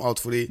synger om alt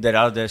fordi... Dere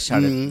er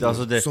kjærlighet,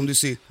 altså det... Som du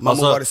sier, man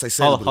må være seg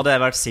selv, bro. Hadde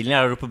jeg vært singel,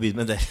 jeg hadde på byen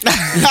med dere.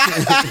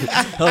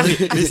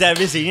 Hvis jeg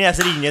blir singel, jeg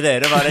så ringer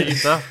dere, bare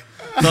gutta.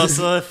 Da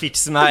så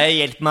fiks meg,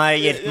 hjelp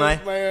meg.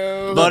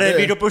 Bare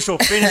vi går på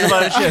shopping, så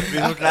bare kjøper vi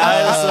noen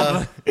klær, og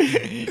så...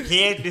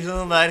 Helt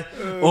liksom der...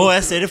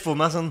 jeg ser det for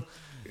meg sånn...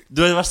 Du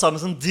har vært sammen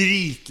sånn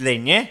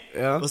dritlenge,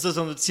 og så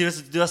sånn,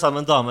 du er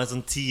sammen med en dame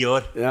sånn 10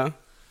 år. Ja.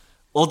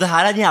 Og det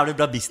her er en jævlig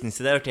bra business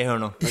i det, hørte jeg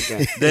høre nå.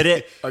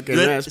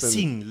 Dere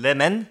single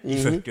menn i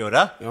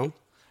 40-åra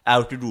er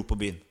jo til ro på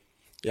byen.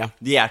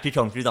 De er til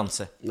trang til å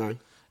danse. Nei.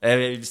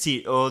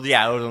 Og de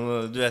er jo,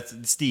 du vet,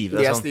 stive.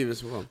 De er stive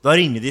som faen. Da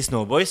ringer de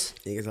Snowboys.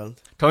 Ikke sant?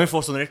 Kan vi få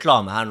sånn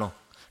reklame her nå?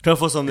 Kan vi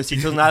få sånn musikk,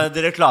 sånn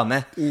reklame?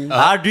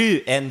 Er du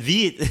en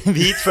hvit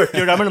 40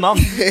 år gammel mann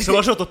som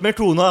har slått opp med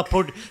klona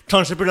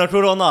kanskje på grunn av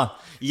korona?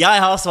 Jeg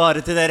har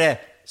svaret til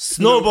dere.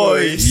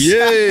 Snowboys!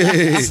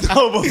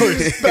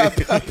 Snowboys!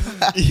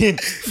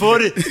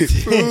 For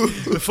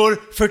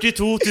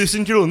 42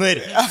 000 kroner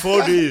får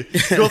du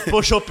gått på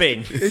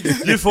shopping.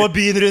 Du får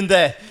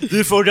bynrunde.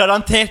 Du får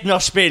garantert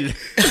nachspiel.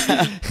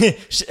 Det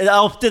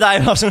er opp til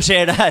deg hva som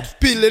skjer der.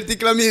 Piller til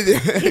klamydia.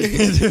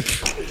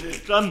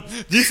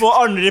 Du får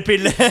andre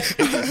pille.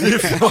 Du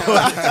får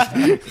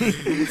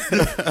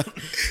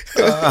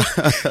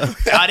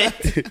Ja,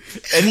 rett.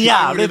 En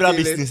jævlig bra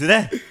business i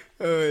det.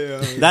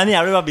 Det er en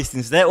jævlig bra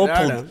business det. Og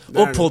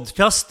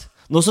podcast.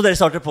 Nå så dere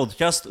starter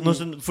podcast.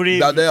 Fordi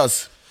det er det,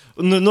 altså.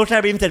 Når skal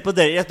jeg bli invitert på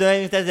dere? Jeg har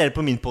invitert dere på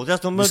min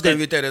podcast. Vi skal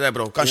invitere deg,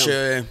 bro.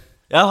 Kanskje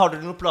har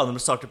dere noen planer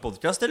om å starte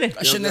podcast, eller?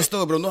 Kanskje neste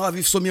år, bro. Nå har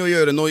vi så mye å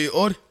gjøre nå i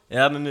år.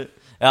 Ja,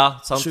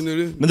 sant. Skjønner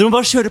du? Men dere må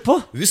bare kjøre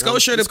på. Vi skal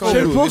kjøre på,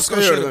 bro. Vi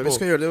skal kjøre på.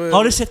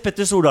 Har dere sett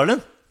Petter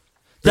Stordalen?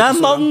 Det er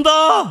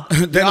mandag!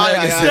 Det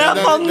er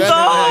mandag!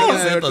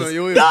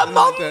 Det er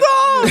mandag!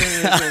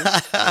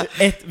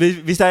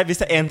 Hvis det er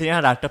en ting jeg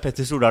har lært av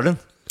Petter Stordalen,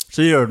 så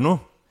gjør det noe.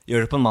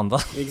 Gjør det på en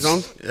mandag. Ikke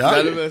sant? Ja,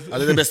 er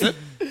det det beste?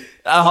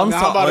 Han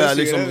sa bare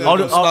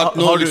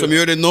liksom,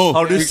 gjør det nå.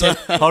 Har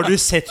du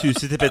sett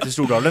huset til Petter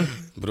Stordalen?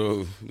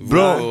 Bro,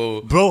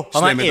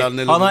 han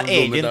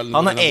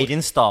har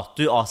egen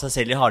statue av seg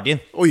selv i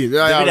Hardin. Oi,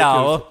 det er jævlig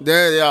kult. Det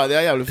er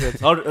jævlig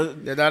fett.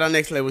 Det der er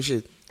next level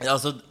shit.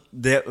 Altså,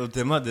 det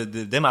må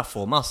jeg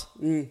få med, altså.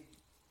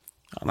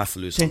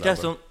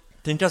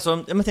 Tenk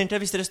deg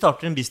hvis dere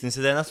starter en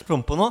business-idé jeg skal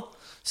komme på nå.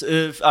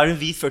 Er du en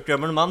hvit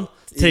 40-årig mann,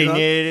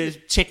 trenger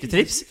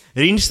sjekketrips,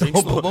 ring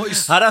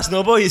Snowboys. Her er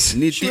Snowboys.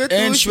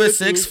 91,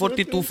 26,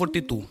 42,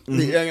 42.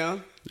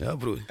 Ja,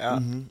 bror.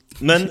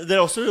 Men dere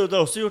har også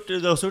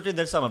gjort en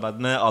del samarbeid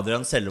med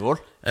Adrian Sellevold.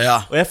 Ja.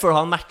 Og jeg føler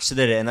han matcher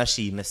dere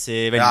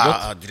energimessig veldig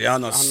godt. Ja,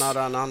 Adrian, ass. Han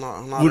har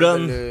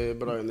veldig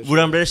bra energi.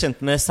 Hvordan ble dere kjent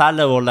med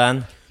Sellevold?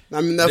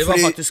 Nei, det var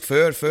faktisk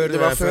før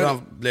han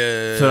ble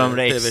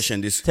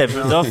TV-kjendis. Det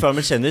var før han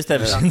ble kjendis,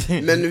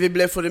 TV-kjendis. Men vi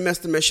ble for det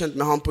meste mer kjent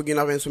med han på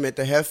grunn av en som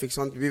heter Hef, ikke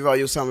sant? Vi var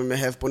jo sammen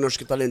med Hef på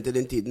Norske Talenter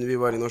den tiden vi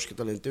var i Norske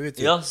Talenter, vet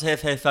du. Ja, så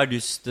Hef er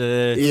dust.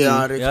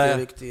 Ja,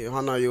 riktig.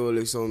 Han har jo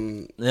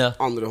liksom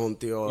andre hånd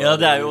til å... Ja,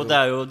 det er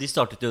jo, de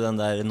startet jo den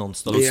der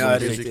Non-Stop. Ja,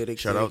 riktig.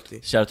 Shout out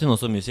til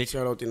Non-Stop Music.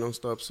 Shout out til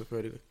Non-Stop,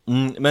 selvfølgelig.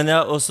 Men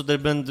ja, så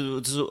dere ble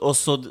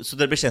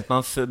kjent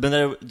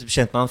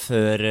med han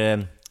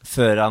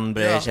før han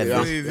ble kjent.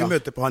 Ja, vi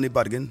møtte på han i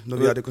Bergen når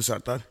vi hadde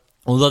konsert der.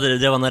 Og da dere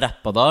var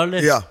rappa da,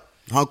 eller? Ja,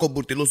 han kom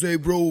bort til oss og sa, hey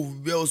bro,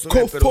 vi er også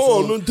rapper. Hva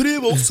faen, han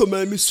driver også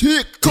med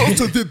musikk,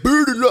 kanskje vi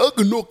burde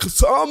lage noe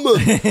sammen.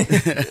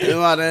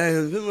 Hvem var det?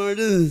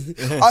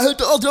 Jeg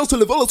heter Adrian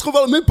Sellevold, jeg skal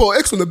være med på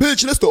X on the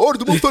Beach neste år,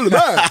 du må følge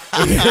med.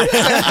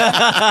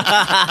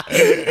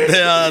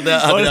 Det er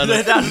Adrian.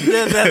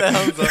 Det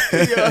han sa.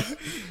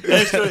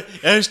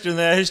 Jeg husker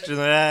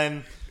når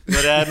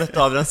jeg møtte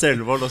Adrian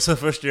Sellevold også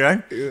første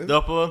gang. Det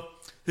var på...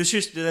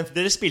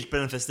 Dere spilte på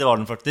den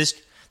festivalen faktisk.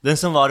 Den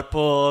som var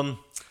på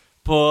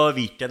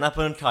Viken,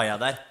 på den kaia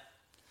der.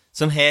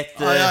 Som het...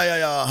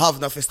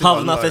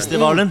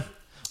 Havnafestivalen.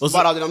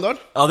 Var Adrian der?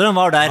 Adrian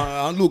var der.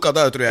 Han luka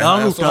der, tror jeg. Ja,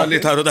 han var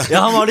litt her og der. Ja,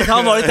 han var litt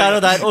her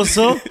og der.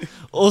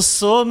 Og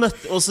så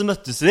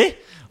møttes vi.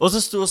 Og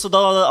så da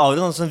var det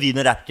Adrian sånn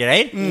vin- og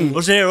rap-greier. Og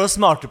så gjør det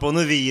smarte på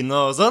noe vin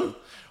og sånn.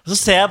 Og så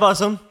ser jeg bare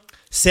sånn...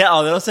 Se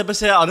Adrian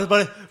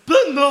bare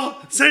Bønna!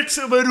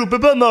 Bare roper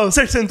Bønna!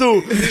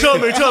 612!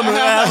 Kommer! Så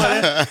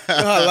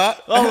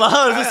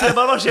ser jeg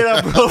bare, hva skjer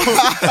der, bro?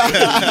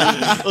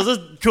 Og så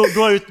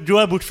dro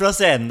jeg bort fra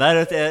scenen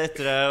der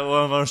etter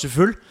å være så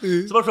full.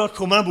 Så bare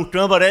kommer han bort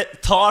og bare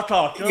tar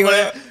taket og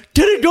bare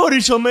da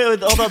hadde jeg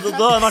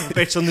vært på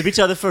X on the Beach,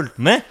 jeg hadde fulgt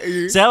med.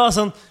 Så jeg var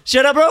sånn,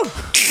 skjer det, bro?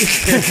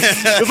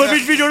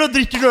 Vi gjør det og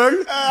drikker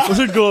øl. Og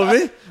så går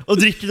vi og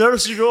drikker øl,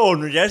 og så går vi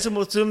ordner greier. Så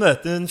måtte vi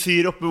møte en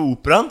fyr oppe ved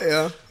operaen.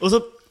 Og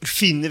så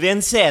finner vi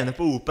en scene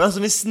på opera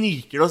som vi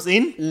sniker oss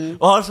inn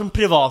og har sånn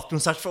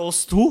privatkonsert for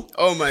oss to.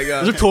 Oh my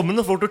god. Og så kommer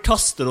noen folk og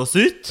kaster oss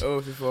ut.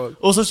 Fy faen.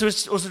 Og så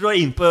drar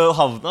jeg inn på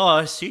havna, og det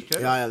var sykt.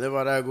 Ja, det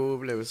var en god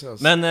opplevelse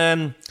altså.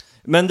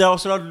 Men det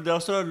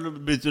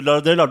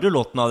lagde jo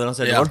låten av dere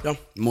selv. Ja,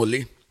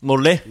 Molly.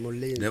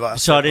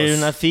 Shari,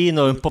 hun fin,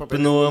 og hun popper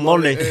noe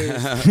Molly.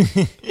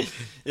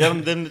 Ja,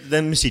 men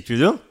den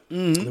musikkvideoen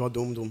det var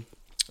dum.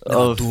 Det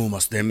var dum,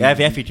 ass.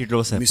 Jeg fikk ikke lov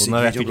å se på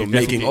den.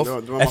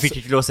 Jeg fikk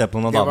ikke lov å se på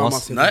noen damer,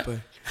 ass. Nei?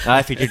 Nei,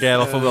 jeg fikk ikke det.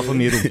 Det var for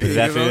mye rumper.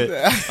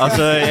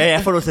 Altså, jeg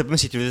får lov å se på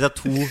musikkvideo. Det er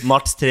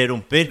maks 3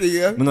 rumper.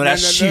 Men når det er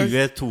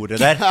 20 toere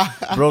der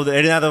bro,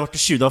 det var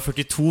 20, det var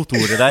 42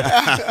 toere der.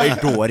 Det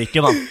går ikke,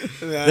 mann.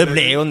 Det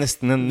ble jo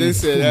nesten en Den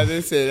ser jeg.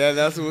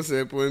 Det er som å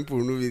se på en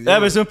pornovideo. Det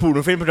er som en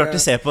pornofilm. Klart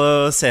å se på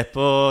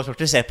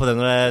det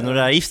når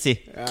det er gift, si.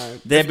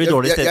 Det blir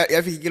dårlig sted.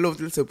 Jeg fikk ikke lov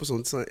til å se på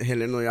sånt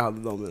heller når jeg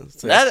hadde dame.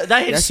 Det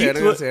er helt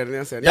sykt. Jeg ser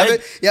den.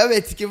 Jeg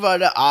vet ikke hva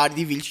det er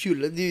de vil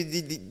skjule.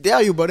 Det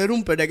er jo bare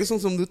rumper. Det er ikke sånn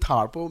som du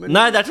tar på.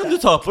 Nei, det er ikke som du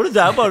tar på det.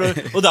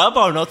 Og det er jo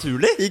bare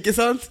naturlig. Ikke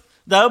sant?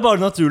 Det er jo bare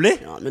naturlig.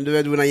 Ja, men du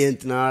vet hvordan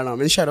jentene er da.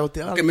 Men kjære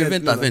til alle. Okay, men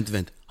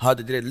vent.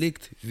 Hadde dere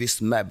likt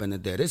hvis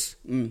mabbene deres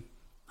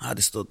hadde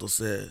stått og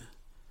se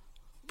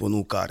på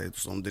noen karer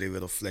som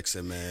driver og flexer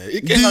med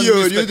De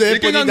gjør jo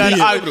det på de der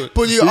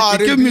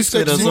Ikke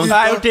muskler og sånt.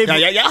 Jeg hadde gitt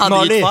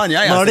faen.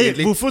 Mali,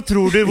 hvorfor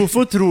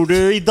tror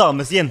du i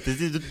dames jenter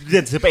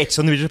ser på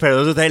Ex on the Beach og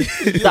Paradise Hotel?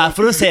 Det er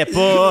for å se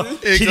på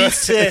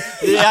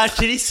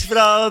Chris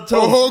fra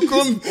Trond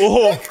og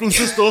Håkon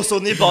som står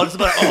sånn i baren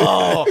som bare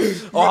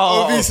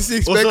og viser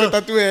sixpack og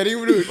tatovering,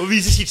 bror. Og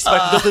viser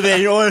sixpack og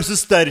tatovering. Jeg er så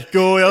sterk,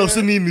 og jeg har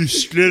så mye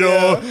muskler,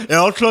 og jeg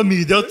har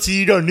klamydia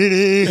 10 ganger.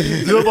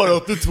 Du har bare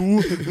hatt det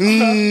 2.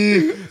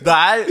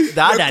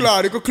 Jeg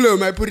klarer ikke å klø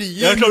meg på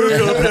riet. Jeg klarer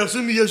ikke å klø meg så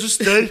mye, jeg er så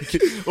sterk.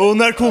 Og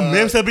når jeg kommer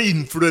hjem så jeg blir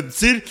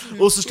influencer,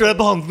 og så skal jeg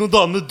behandle noen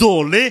damer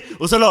dårlig,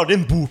 og så lager de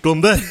en bort om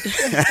det.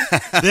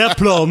 Det er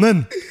planen,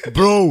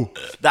 bro.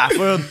 Det er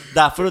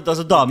for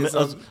altså, damer,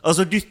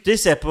 altså gutter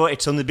ser på Ex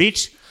on the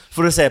Beach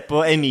for å se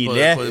på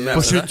Emilie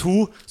på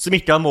 22 som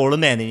ikke har mål og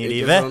mening i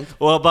livet,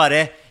 og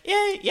bare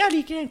jeg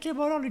liker egentlig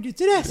bare alle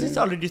gutter. Jeg synes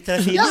alle gutter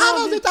er fine. Jeg har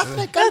aldri tatt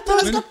frekkert,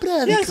 jeg skal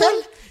prøve i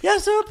kveld. Jeg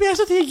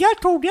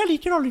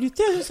liker alle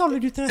gutter. Jeg synes alle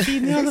gutter er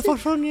fine i alle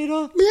forfanger.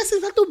 Men jeg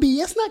synes at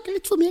Tobias snakker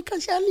litt for mye.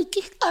 Kanskje han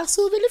ikke er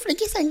så veldig flink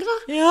i senga.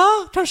 Ja,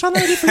 kanskje han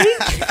er veldig flink.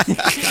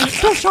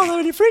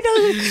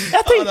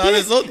 Jeg tenkte,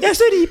 jeg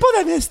står i på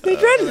den nesten i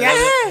kveld.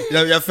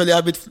 Jeg føler jeg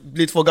har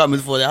blitt for gammel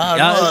for det her.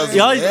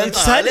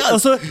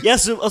 Altså,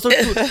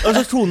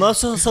 Tona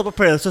sa på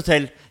Paradise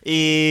Hotel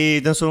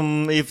i den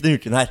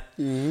uken her.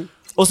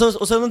 Og så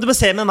du må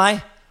se med meg.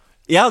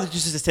 Jeg hadde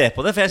ikke lyst til å se på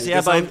det,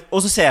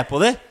 og så ser jeg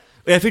på det,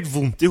 og jeg fikk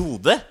vondt i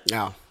hodet.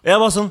 Jeg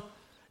var sånn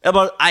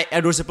nei,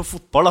 jeg dår å se på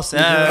fotball, altså.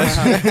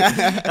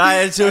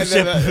 Jeg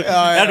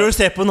dår å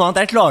se på noe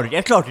annet.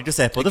 Jeg klarte ikke å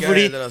se på det,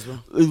 fordi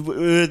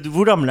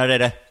hvor gammel er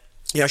dere?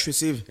 Jeg er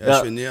 27. Jeg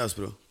er 29, ass,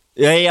 bro.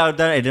 Jeg er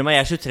eldre enn meg,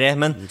 jeg er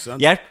 23, men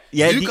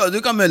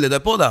du kan melde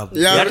deg på da.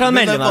 Jeg kan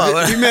melde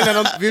meg. Vi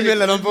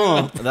melder dem på.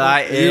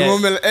 Nei,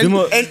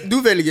 du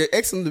velger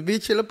Ex on the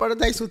Beach eller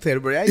Paradise Hotel,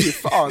 bro. Jeg gir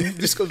faen,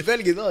 du skal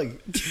velge i dag.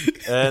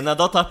 Nei,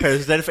 da tar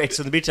Paradise Hotel, for Ex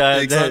on the Beach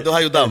Du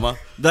har jo dama.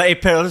 Da er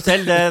Paradise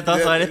Hotel,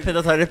 da tar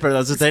jeg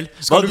Paradise Hotel.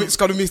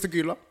 Skal du miste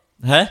kula?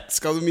 Hæ?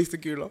 Skal du miste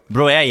kula?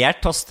 Bro, jeg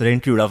taster inn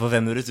kula for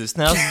 500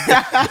 000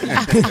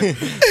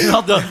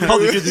 hadde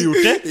ikke du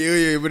gjort det?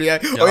 Jo, bro, og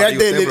jeg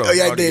deler ikke, bro.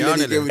 Jeg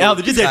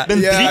hadde ikke delt med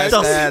en dritt,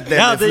 ass. Jeg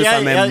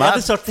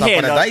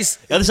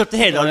hadde sagt til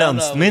hele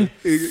alliansen min: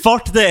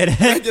 fuck dere,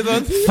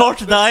 fuck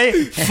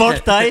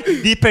deg,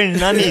 de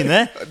pengene er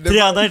mine.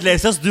 Triana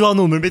Iglesias, du har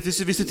nummeret mitt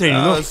hvis du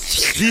trenger noe.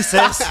 Vi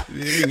ses.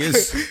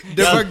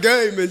 Det var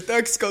gøy, men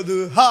takk skal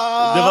du ha.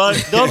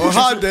 Og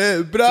ha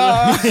det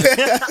bra.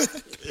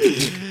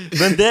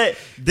 Men det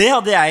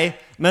hadde jeg.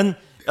 Men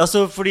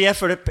altså, fordi jeg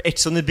føler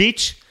Ex on the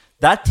Beach,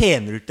 der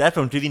tjener du ikke deg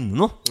for å vinne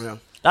noe.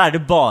 Der er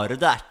det bare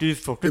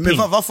Men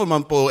hva får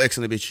man på Ex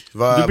on the Beach? Du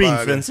blir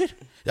influencer.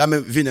 Ja,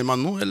 men vinner man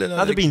noe?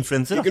 Ja, du blir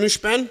influencer da. Ikke noe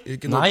spenn?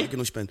 Ikke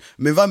noe spenn.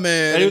 Men hva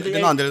med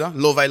den andre da?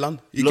 Love Island?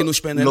 Ikke noe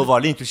spenn? Love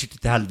Island gikk jo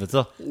skikkelig til helvete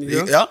da.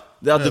 Ja?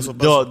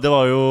 Det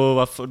var jo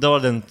det var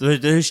den,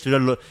 det husker du.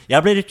 Jeg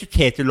ble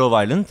rekruttert til Love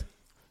Island.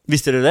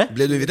 Visste du det?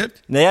 Ble du invitert?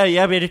 Nei,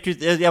 jeg ble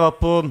rekruttert. Jeg var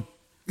på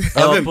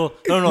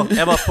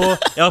dere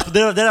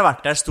har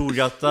vært der,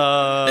 Storgata.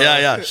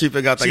 Ja,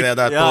 Skipegata greier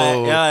der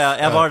på.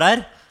 Jeg var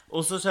der.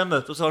 Og så jeg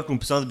møtte, og så var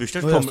kompisen hadde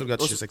bursdag.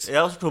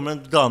 Så kommer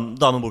en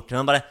dame bort til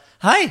meg og bare: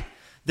 hei,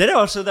 det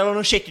var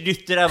noen kjekke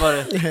gutter. Jeg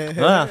bare: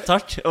 ja,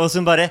 takk. Og så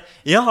bare: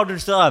 ja, har du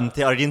lyst til å være med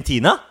til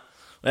Argentina?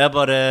 Og jeg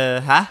bare: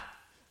 hæ?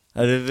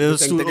 Og det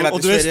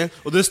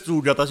er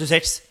Storgata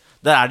 26.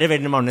 Der er det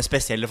veldig mange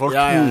spesielle folk.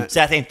 Så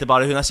jeg tenkte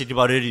bare, hun er sikkert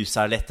bare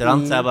rusa eller et eller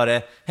annet. Så jeg bare: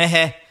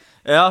 he-he,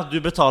 ja, du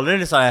betaler,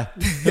 eller sa jeg.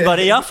 Hun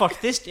bare: ja,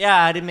 faktisk, jeg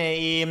er med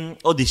i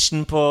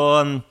audition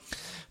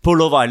på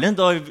Love Island,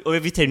 og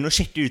vi trenger noen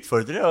kjekke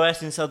utfordrere. Og jeg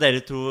synes at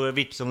dere to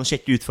virker som noen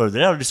kjekke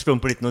utfordrere. Jeg har lyst til å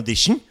komme på en liten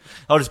audition.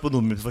 Jeg har lyst på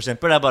nummer, for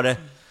eksempel. Det er bare: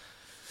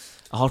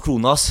 Jeg har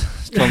kona, ass.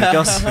 Kan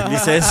ikke, ass. Vi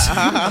ses.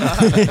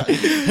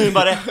 Hun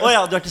bare,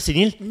 åja, du ikke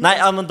singel? Nei,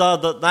 ja, men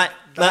nei,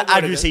 er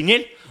du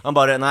singel? Han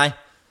bare, nei.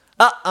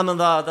 Ja, men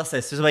da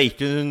ses vi, så bare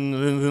gikk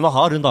hun var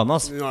hard, hun dame,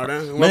 ass. Hun var det,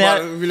 hun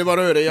ville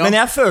bare høre, ja. Men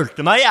jeg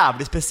følte meg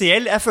jævlig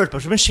spesiell. Jeg følte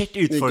meg som en kjekt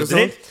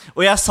utfordrer.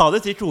 Og jeg sa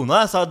det til kona,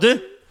 jeg sa, du,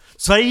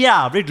 så er jeg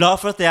jævlig glad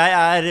for at jeg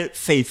er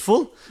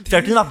faithful. For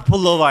jeg kunne være på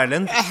Love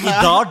Island i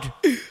dag.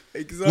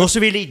 Nå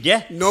skal vi ligge.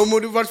 Nå må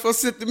du I hvert fall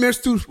sette mer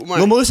stor på meg.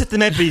 Nå må du sette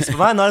mer pris på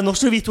meg. Nå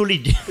skal vi to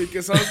ligge.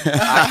 Ikke sant?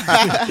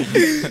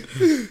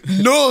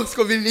 Nå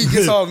skal vi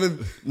ligge sammen.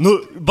 Nå,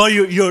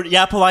 bare jeg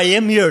er på vei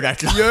hjem. Gjør deg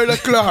klar. Gjør deg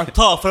klar.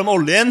 Ta frem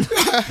oljen.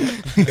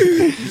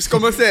 Du skal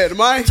massere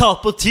meg. Ta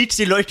på tits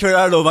I lov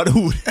å være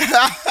hore.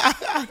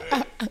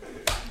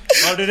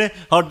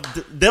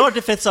 Det var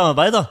et fett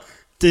samarbeid da.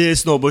 Til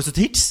Snowboys og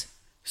Tix.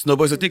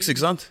 Snowboys og Tix,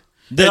 ikke sant?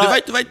 Du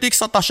vet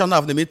Tix har tasja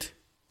navnet mitt.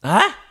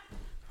 Hæ?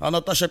 Han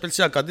har tasja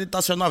pelsjakka, det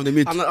tasja navnet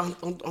mitt.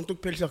 Han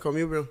tok pelsjakka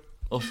mye, bro.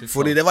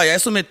 Fordi det var jeg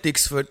som het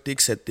Tix før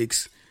Tix het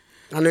Tix.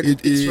 Han het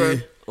Tix før.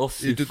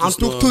 Han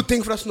tok 2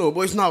 ting fra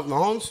Snowboys, navnet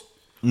hans.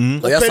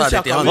 Og jeg sa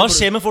det til han. Hva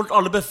skjer med folk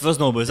alle bøffer fra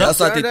Snowboys? Jeg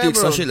sa til Tix,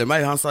 han skylder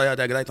meg. Han sa ja,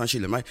 det er greit, han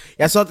skylder meg.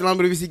 Jeg sa til han,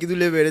 bro, hvis ikke du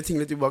leverer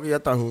tingene tilbake,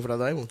 jeg tar hun fra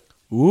deg, man.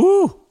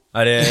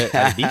 Er det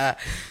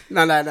beef?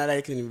 Nei, det er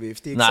ikke noe beef.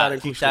 Tix er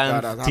en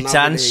koselig kar. Tix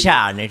er en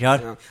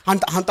kjernekar.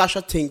 Han tar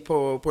seg ting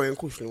på en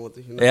koselig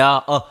måte. Ja,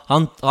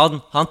 han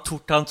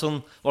tok han sånn,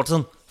 var det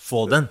sånn,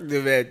 få den.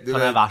 Du vet.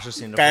 Kan jeg være så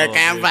snill Kan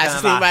jeg være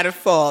så snill bare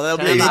få det?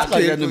 Jeg har ikke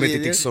laget noe med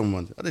til Tix som,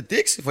 man. Ja, det er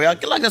Tix, for jeg har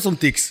ikke laget det som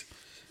Tix.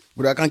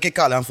 Bro, jeg kan ikke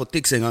kalle han for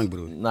Tix en gang,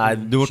 bro. Nei,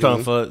 du må ta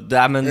han for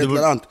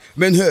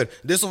Men hør,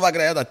 det som var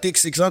greia da,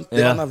 Tix, ikke sant? Det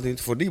var navnet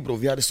for de, bro.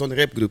 Vi hadde sånn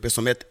rapgruppe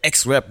som het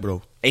X-Rap,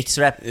 bro.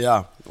 X-Rap?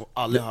 Ja, og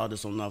alle hadde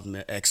sånn navn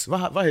med X.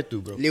 Hva heter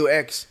du, bro? Lil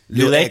X.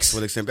 Lil X,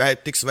 for eksempel. Jeg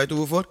het Tix, vet du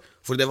hvorfor?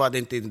 For det var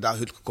den tiden da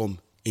Hulk kom,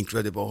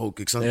 Incredible Hulk,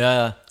 ikke sant?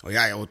 Ja.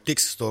 Og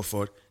Tix står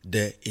for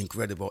The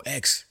Incredible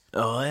X.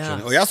 Ja.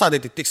 Og jeg sa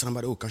det til Tix, han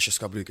bare, kanskje jeg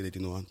skal bruke det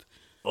til noe annet.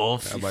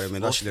 Jeg bare,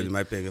 men da skylder du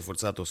meg penger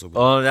fortsatt også,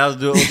 bro. Og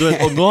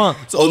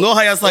nå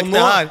har jeg sagt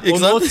det her, ikke sant? Og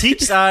nå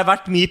Tix er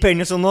verdt mye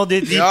penger, så nå, de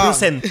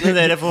prosentene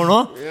dere får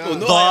nå,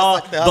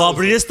 da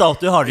blir det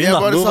statue hardere. Jeg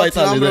bare sa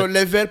til ham, bro,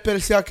 lever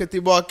pelsjakke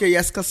tilbake,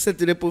 jeg skal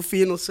sette det på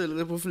fin og selge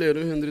det på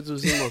flere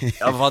 100,000, man.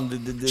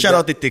 Shout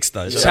out til Tix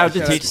da. Shout out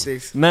til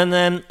Tix. Men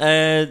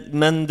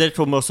dere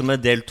kommer også med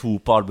del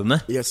 2 på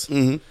albumet. Yes.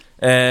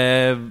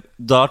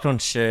 Da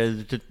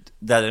kanskje, det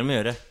dere må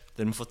gjøre,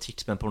 dere må få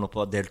Tix med på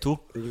del 2.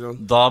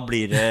 Da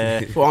blir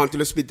det få han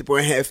til å spytte på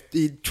en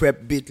heftig trap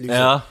beat, liksom.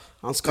 Ja.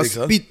 Han skal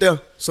spytte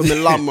som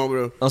en lama,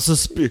 bro. Altså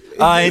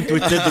I ain't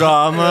with the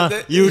drama,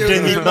 you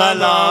can eat my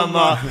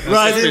llama,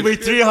 riding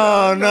with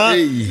Rihanna,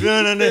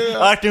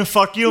 I can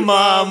fuck you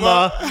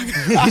mama.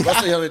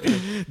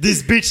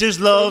 These bitches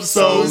love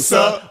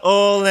Sosa,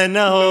 all in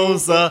a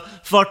hosa,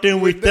 fucking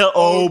with the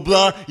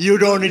Obla, you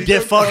don't need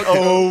get fucked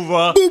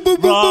over.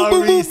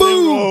 Rari's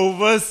and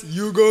Rovers,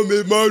 you gonna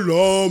make my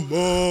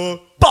llama.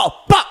 Ba!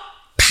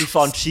 Fy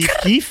faen, Chief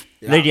Keef,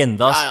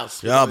 legenda.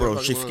 Ja, bro,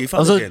 Chief Keef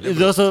er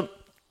legenda, bro.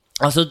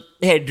 Altså,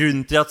 hele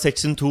grunnen til at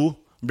Section 2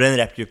 ble en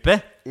rapgruppe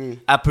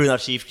er på grunn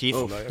av Chief Keef.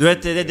 Du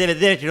vet, det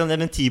vet ikke om det,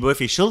 men T-Boy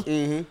Official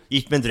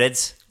gikk med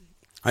dreads.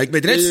 Han gikk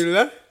med dreads?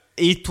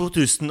 I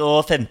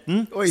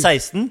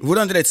 2015-16.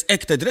 Hvordan dreads?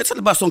 Ekte dreads,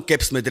 eller bare sånn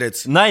caps med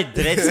dreads? Nei,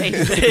 dreads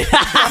ekte.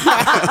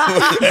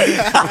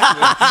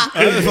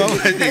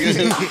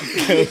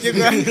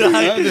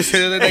 Du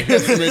ser det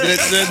caps med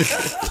dreads.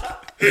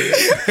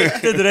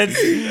 Ekte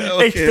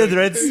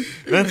dreads.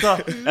 Vent da,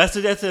 jeg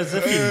synes det er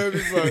så fin.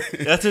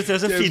 Jeg synes det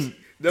er så fin.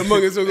 Det er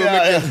mange som går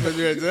med caps med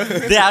dreads.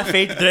 Det er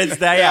fake dreads,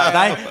 det er jævlig.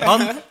 Nei,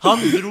 han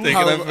dro.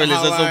 Tenker deg veldig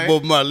sånn som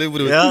Bob Marley,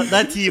 bror. Ja,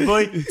 nei,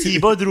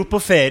 T-Boy dro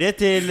på ferie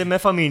med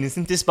familien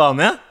sin til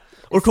Spania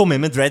og kom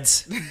inn med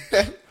dreads.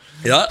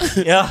 Ja?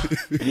 Ja.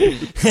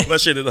 Hva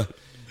skjedde da?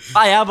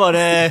 Nei,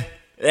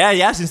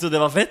 jeg synes jo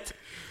det var fett.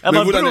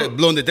 Men hvordan er det?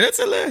 Blonde dreads,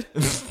 eller?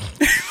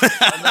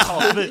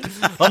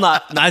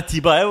 Nei,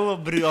 T-Boy er jo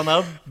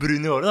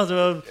brun i håret da.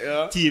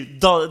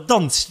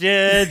 Danske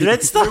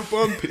dreads da.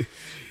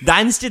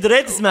 Danske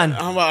dreads, man.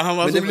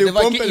 Men det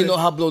var ikke inn å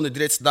ha blonde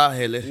dreads da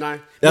heller. Nei.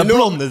 Ja,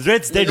 blonde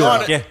dreads, det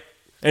går ikke.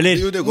 Eller?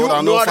 Jo, det går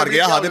an å farge.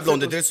 Jeg hadde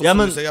blonde dreads, ja,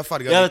 men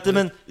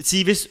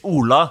si hvis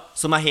Ola,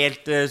 som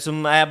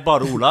er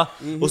bare Ola,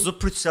 og så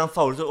plutselig han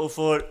faller og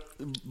får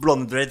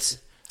blonde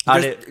dreads.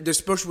 Det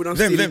spørs hvordan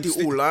stilen til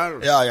Ola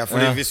er. Ja,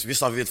 fordi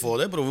hvis han vil få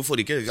det, bro, hvorfor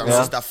ikke? Han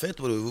synes det er fett,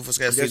 bro, hvorfor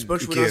skal jeg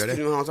ikke gjøre det?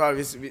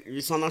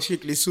 Hvis han har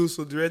skikkelig sus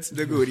og dreads,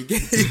 det går ikke.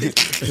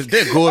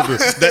 Det går, bro.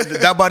 Det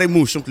er bare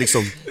morsomt,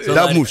 liksom. Det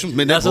er morsomt,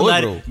 men det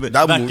går, bro. Det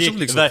er morsomt,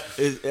 liksom.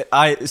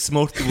 I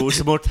smoked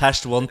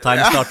hashed one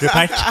time starter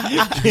pack.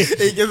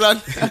 Ikke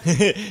sant?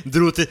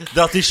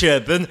 Dra til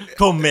Kjøben,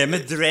 kom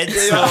med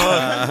dreads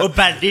og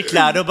baggy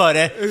klær og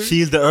bare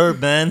feel the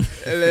herb, man.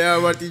 Eller jeg har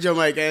vært i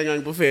Jamaica en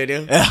gang på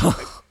ferie. Ja.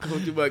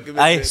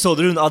 Nei, så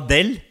dere hun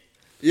Adele?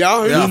 Ja,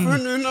 hun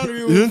hadde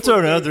jo... Hun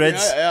turner av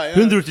dreads.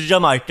 Hun dro til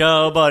Jamaica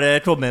og bare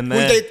kom med...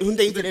 Hun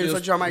datet en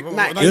fra Jamaica.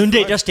 Nei, hun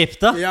datet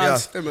Stepta. Ja,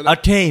 stemmer det.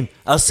 Tame,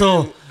 altså...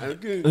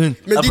 Men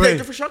de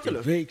datet fortsatt,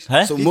 eller?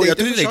 Hæ? Så jeg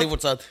tror de dater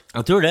fortsatt.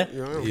 Jeg tror det.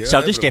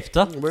 Shout til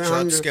Stepta.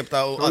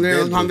 Skepta og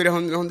Adele. Han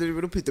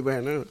driver og putter på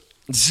henne.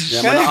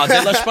 Ja, men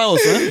Adele har spa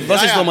også. Hva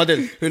synes du om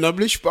Adele? Hun har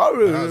blitt spa,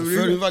 bro.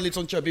 Før hun var litt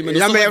sånn chubby, men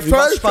Ja, men hun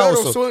var spa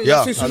også. Jeg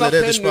synes hun har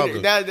allerede spa, pen.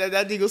 bro. Det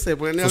er digg å se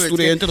på henne. For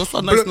store jenter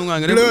også, nice noen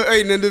ganger. Blå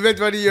øyne, du vet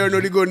hva de gjør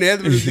når de går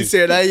ned, bro. De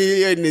ser deg i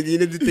øynene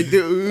dine, du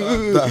tenker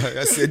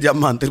Jeg ser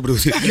diamanter, bror.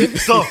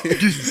 Gutta.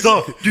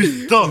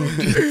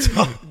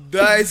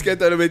 Da skal jeg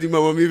ta det med til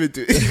mamma mi, vet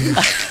du.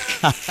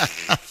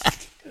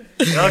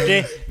 Ja,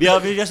 okay. Vi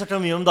har snakket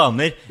mye om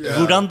damer.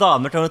 Hvordan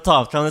damer kan du ta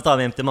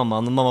med hjem til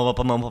mamma,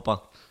 pappa, mamma,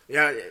 pappa?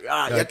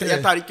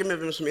 Jeg tar ikke med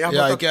hvem som jeg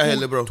har ikke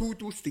heller, bro.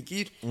 to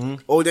stykker.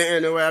 Og den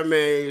ene var jeg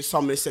med i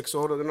samme 6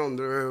 år, og den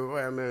andre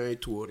var jeg med i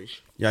 2 år.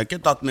 Jeg har ikke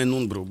tatt med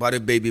noen, bro. Bare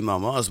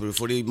babymamma, altså, bro.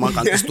 Fordi man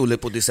kan ikke stole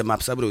på disse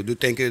mapsa, bro. Du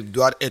tenker,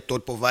 du er 1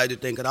 år på vei, du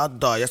tenker,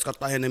 da, jeg skal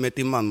ta henne med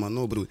til mamma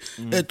nå, bro.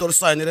 1 år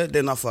senere,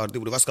 den er ferdig,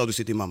 bro. Hva skal du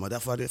si til mamma? Det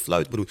er ferdig,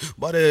 flaut, bro.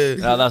 Bare...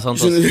 Ja, det er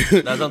sant, altså.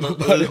 Det er sant,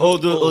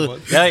 og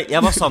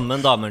jeg var sammen med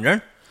en dame,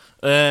 Jørn.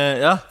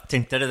 Ja,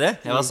 tenkte dere det?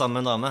 Jeg var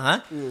sammen med en dame,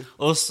 hæ?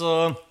 Og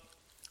så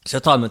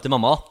jeg tar med til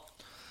mamma.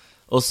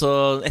 Og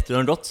så etter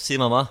hun har gått, sier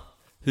mamma,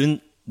 den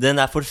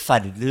er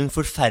forferdelig, hun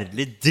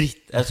forferdelig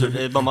dritt. Jeg tror,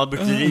 mamma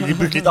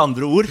brukte litt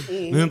andre ord,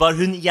 men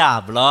hun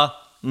jævla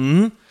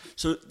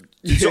så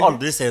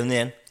aldri ser hun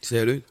igjen.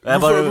 Ser du? Hva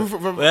var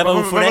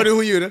det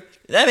hun gjorde?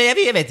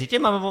 Jeg vet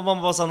ikke, mamma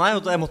bare sa nei,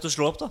 og jeg måtte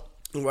slå opp da.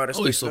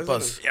 Oi,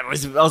 såpass.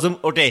 Altså,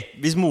 ok,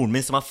 hvis moren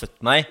min som har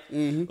født meg,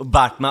 og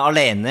bært meg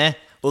alene,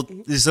 og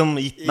liksom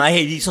gitt meg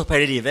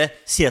hele livet,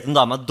 sier at en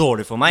dame er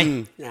dårlig for meg.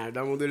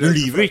 Du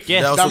lyver ikke.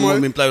 Det er også noe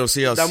min pleier å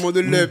si, ass. Da må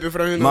du løpe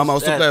fra henne. Mamma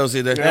også pleier å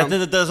si det.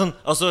 Det er sånn,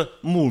 altså,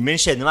 moren min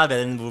kjenner meg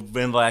bedre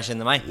enn hva jeg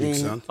kjenner meg.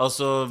 Ikke sant?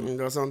 Altså,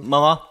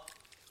 mamma.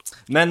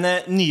 Men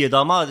nye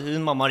dama,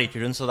 mamma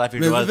liker hun, så det er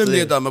fyrt. Men hvem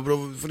nye dama,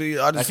 bro? Fordi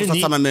er det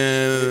fortsatt sammen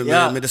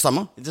med det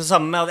samme? Det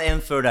samme med at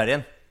en før der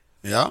igjen.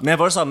 Ja. Men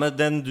var det samme,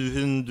 den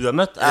du har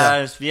møtt,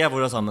 vi er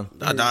hvordan sammen.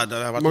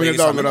 Mange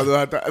damer hadde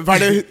vært.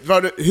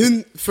 Var det hun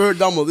før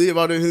dama di?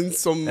 Var det hun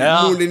som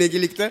moren din ikke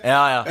likte?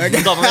 Ja.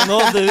 Dama mi nå,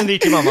 hun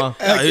liker mamma.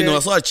 Ja, hun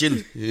også er chill.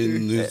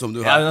 Hun som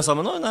du har. Ja, hun er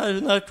sammen nå,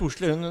 hun er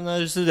koselig, hun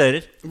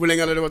studerer. Hvor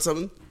lenge har dere vært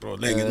sammen? Bro,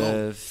 lenge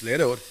nå,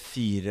 flere år.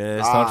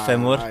 4, snart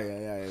 5 år.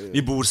 Vi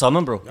bor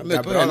sammen, bro. Jeg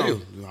møtte på henne jo.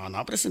 Han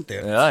har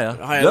presentert. Ja.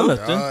 Vi har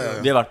møtt hun.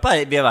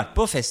 Vi har vært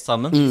på fest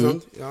sammen. De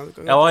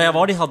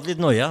hadde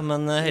litt nøya,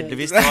 men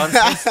heldigvis det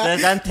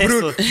er en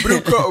test.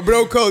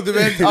 Bro, du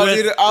vet,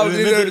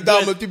 aldri rør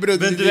damer til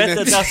brødene dine.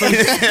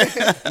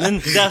 Men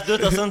du vet, det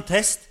er sånn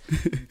test.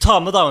 Ta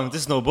med damen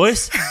til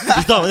Snowboys.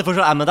 Hvis damen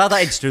fortsatt er med deg, da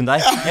elsker hun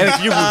deg. Jeg vet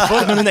ikke hvorfor,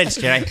 men hun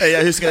elsker deg.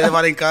 Jeg husker det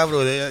var en kar, bro.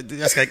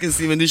 Jeg skal ikke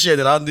si, men du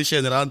kjenner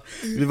han.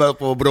 Vi var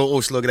på Bro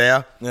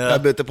Oslo-greia.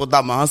 Jeg møtte på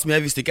dama hans, men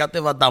jeg visste ikke at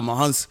det var dama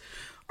hans.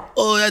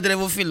 Og jeg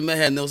drev og filmet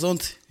henne og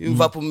sånt. Hun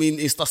var på min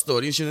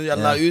Insta-story,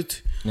 jeg la ut.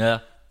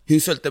 Hun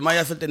følte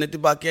meg, jeg følte henne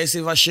tilbake. Jeg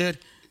sier, hva skjer?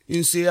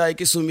 Hun sier, jeg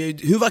ikke så mye.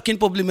 Hun var ikke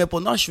på å bli med på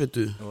nach, vet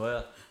du.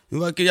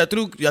 Jeg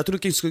tror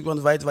King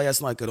Skugwan vet hva jeg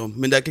snakker om,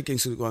 men det er ikke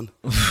King Skugwan.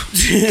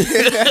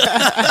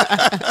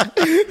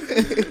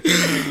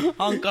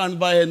 Han kan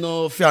bare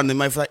fjerne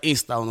meg fra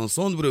Insta og noe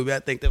sånt, bro.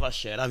 Jeg tenkte, hva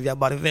skjer? Vi er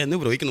bare venner,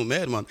 bro. Ikke noe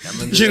mer, man.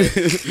 Men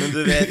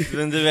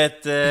du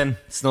vet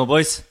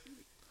Snowboys?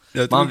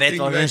 Man vet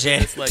hva som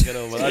skjer. Jeg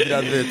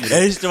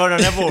husker det var da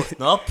jeg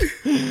våknet opp,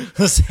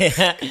 og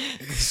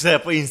ser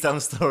på Instagram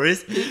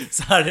Stories,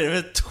 så er det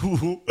med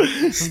 2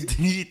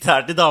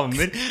 drithærte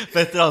damer på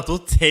et eller annet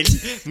hotell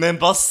med en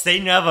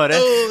basseng, og jeg bare,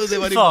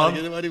 faen.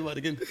 Det var i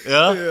Bergen.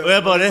 Ja, og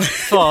jeg bare,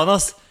 faen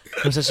ass.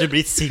 Kanskje jeg skulle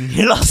blitt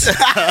single, ass. Det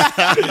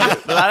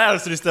der har jeg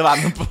også lyst til å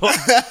være med på.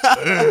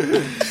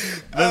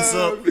 Men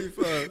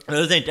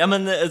så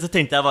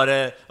tenkte jeg bare,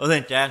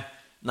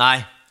 nei,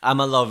 I'm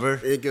a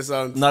lover. Ikke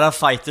sant. Not a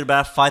fighter, but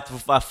I fight for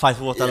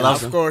what I love.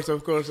 Of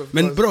course.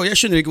 Men bro, jeg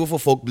skjønner ikke hvorfor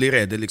folk blir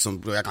redde,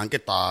 liksom. Bro, jeg kan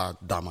ikke ta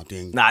dama til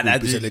en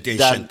kompis eller til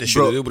en kjente,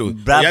 skjønner du, bro.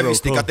 Jeg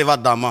visste ikke at det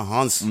var dama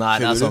hans,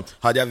 skjønner du.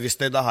 Hadde jeg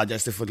visst det, da hadde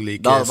jeg selvfølgelig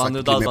ikke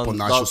sagt ikke med på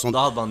nach og sånt.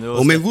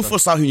 Men hvorfor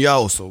sa hun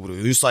ja også, bro?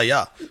 Hun sa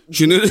ja,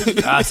 skjønner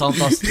du? Ja, sant,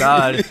 ass.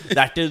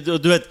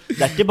 Du vet, det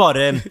er ikke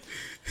bare,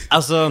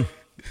 altså...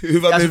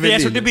 Jeg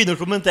skal ikke begynne å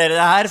kommentere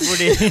det her,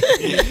 fordi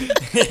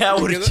jeg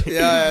orker ikke.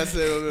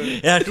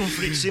 Jeg er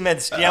konfliktsky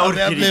menneske, jeg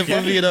orker ikke.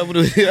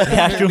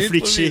 Jeg er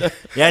konfliktsky.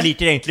 Jeg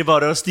liker egentlig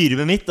bare å styre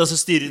med mitt, og så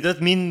styrer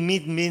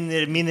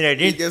min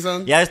regel.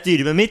 Jeg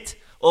styrer med mitt,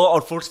 og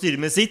alt folk styrer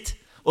med sitt.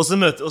 Og så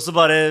møter, og så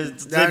bare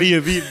vi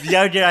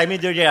gjør greia mi,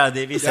 du gjør greia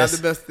di. Vi ses.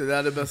 Det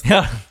er det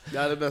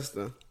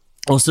beste.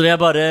 Og så vil jeg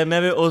bare jeg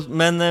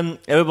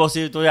vil bare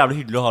si det var jævlig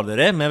hyggelig å ha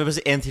dere. Men jeg vil bare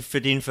si en til for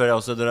din før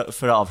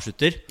jeg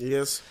avslutter.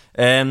 Yes.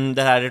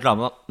 Det her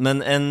reklame da. Men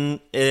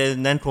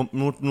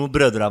noen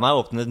brødre av meg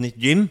åpnet et nytt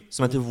gym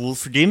som heter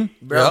Wolf Gym.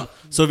 Ja.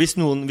 Så hvis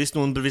det er noen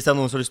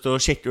som har lyst til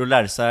å sjekke og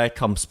lære seg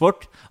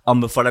kampsport,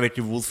 anbefaler jeg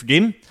virkelig Wolf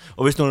Gym.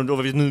 Og hvis noen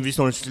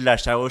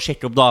lærer seg å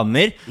sjekke opp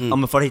damer,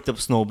 anbefaler jeg hit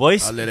opp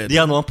Snowboys. De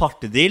har nå en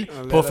partydeal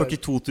på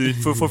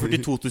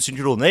 42.000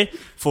 kroner.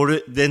 Får du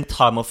den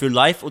time of your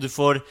life, og du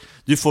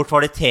får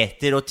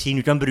kvaliteter og ting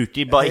du kan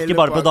bruke ikke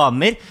bare på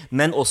damer,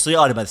 men også i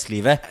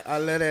arbeidslivet.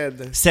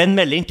 Allerede. Send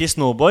melding til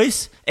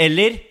Snowboys,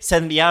 eller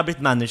jeg har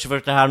blitt manager for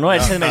dette her nå,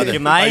 eller send melding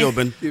til meg,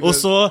 og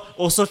så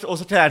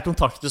tar jeg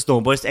kontakt til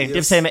Snowboys.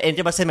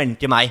 Egentlig bare send melding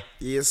til meg.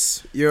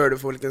 Yes, gjør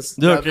det, folkens.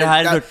 Du hørte det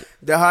her.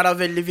 Det her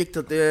veldig viktig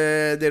at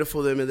dere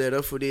får det med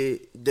dere, fordi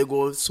det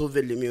går så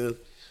veldig mye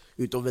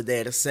utover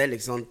dere selv,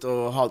 ikke sant?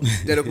 Og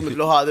dere kommer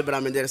til å ha det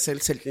bra med dere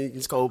selv,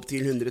 selvtilliten skal opp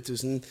til 100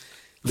 000.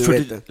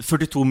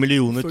 42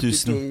 millioner 42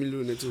 tusen.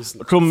 millioner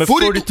tusen. Kom med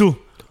 42.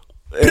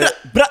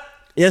 Bra.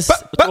 Yes,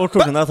 og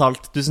klokken er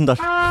talt. Tusen takk.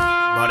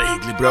 Bare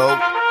hyggelig, bro.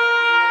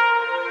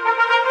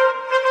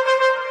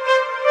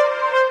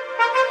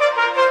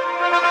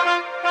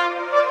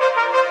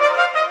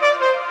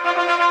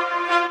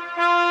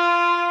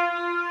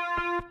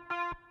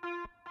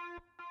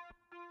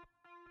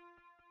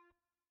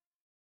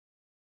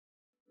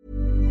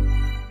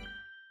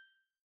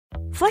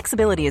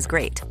 Flexibility is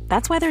great.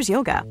 That's why there's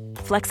yoga.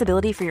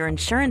 Flexibility for your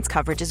insurance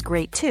coverage is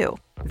great too.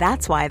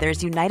 That's why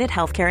there's United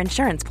Healthcare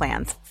Insurance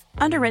Plans.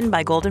 Underwritten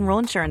by Golden Rule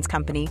Insurance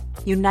Company,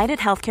 United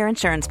Healthcare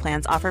Insurance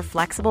Plans offer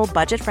flexible,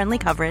 budget-friendly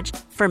coverage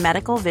for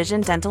medical,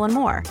 vision, dental, and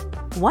more.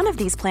 One of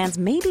these plans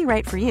may be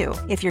right for you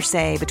if you're,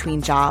 say,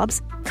 between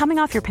jobs, coming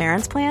off your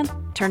parents' plan,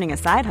 turning a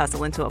side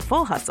hustle into a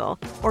full hustle,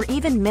 or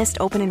even missed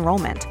open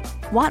enrollment.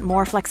 Want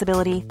more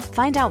flexibility?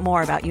 Find out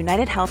more about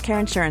United Healthcare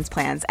Insurance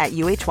Plans at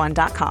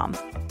uh1.com.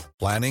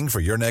 Planning for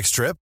your next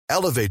trip?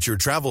 Elevate your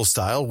travel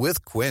style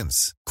with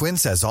Quince.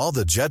 Quince has all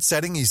the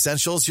jet-setting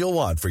essentials you'll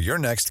want for your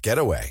next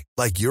getaway,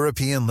 like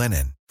European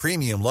linen,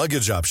 premium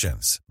luggage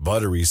options,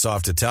 buttery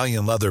soft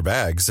Italian leather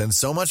bags, and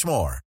so much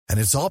more. And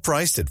it's all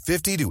priced at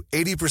 50 to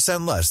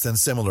 80% less than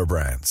similar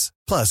brands.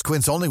 Plus,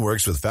 Quince only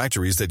works with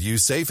factories that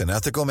use safe and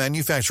ethical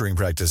manufacturing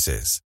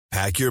practices.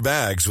 Pack your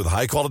bags with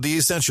high-quality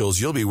essentials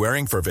you'll be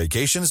wearing for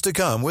vacations to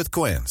come with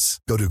Quince.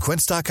 Go to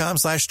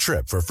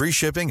quince.com/trip for free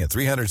shipping and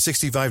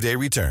 365-day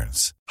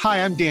returns.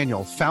 Hi, I'm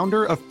Daniel,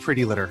 founder of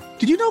Pretty Litter.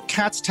 Did you know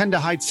cats tend to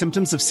hide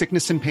symptoms of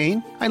sickness and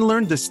pain? I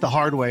learned this the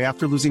hard way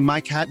after losing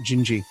my cat,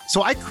 Gingy.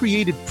 So I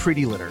created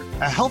Pretty Litter,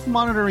 a health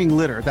monitoring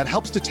litter that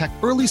helps detect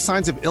early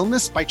signs of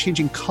illness by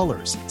changing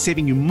colors,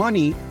 saving you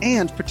money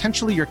and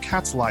potentially your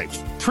cat's life.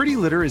 Pretty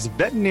Litter is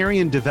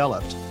veterinarian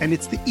developed, and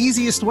it's the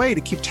easiest way to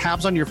keep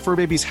tabs on your fur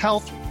baby's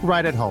health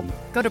right at home.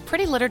 Go to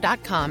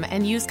prettylitter.com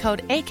and use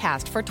code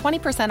ACAST for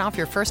 20% off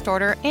your first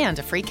order and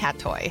a free cat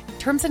toy.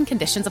 Terms and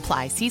conditions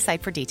apply. See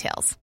site for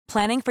details.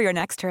 Planning for your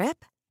next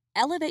trip?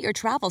 Elevate your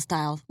travel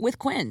style with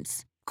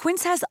Quince.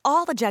 Quince has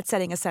all the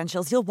jet-setting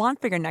essentials you'll want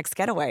for your next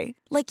getaway,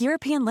 like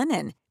European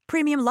linen,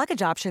 premium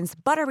luggage options,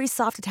 buttery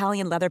soft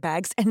Italian leather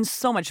bags, and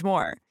so much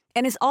more.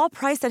 And is all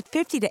priced at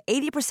 50 to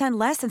 80%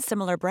 less than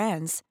similar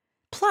brands.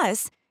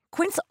 Plus,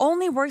 Quince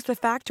only works with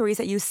factories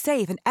that use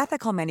safe and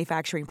ethical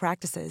manufacturing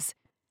practices.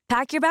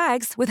 Pack your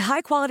bags with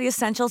high-quality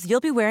essentials you'll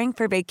be wearing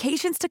for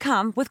vacations to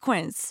come with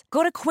Quince.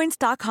 Go to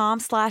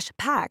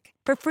quince.com/pack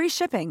for free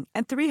shipping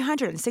and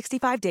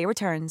 365-day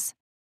returns.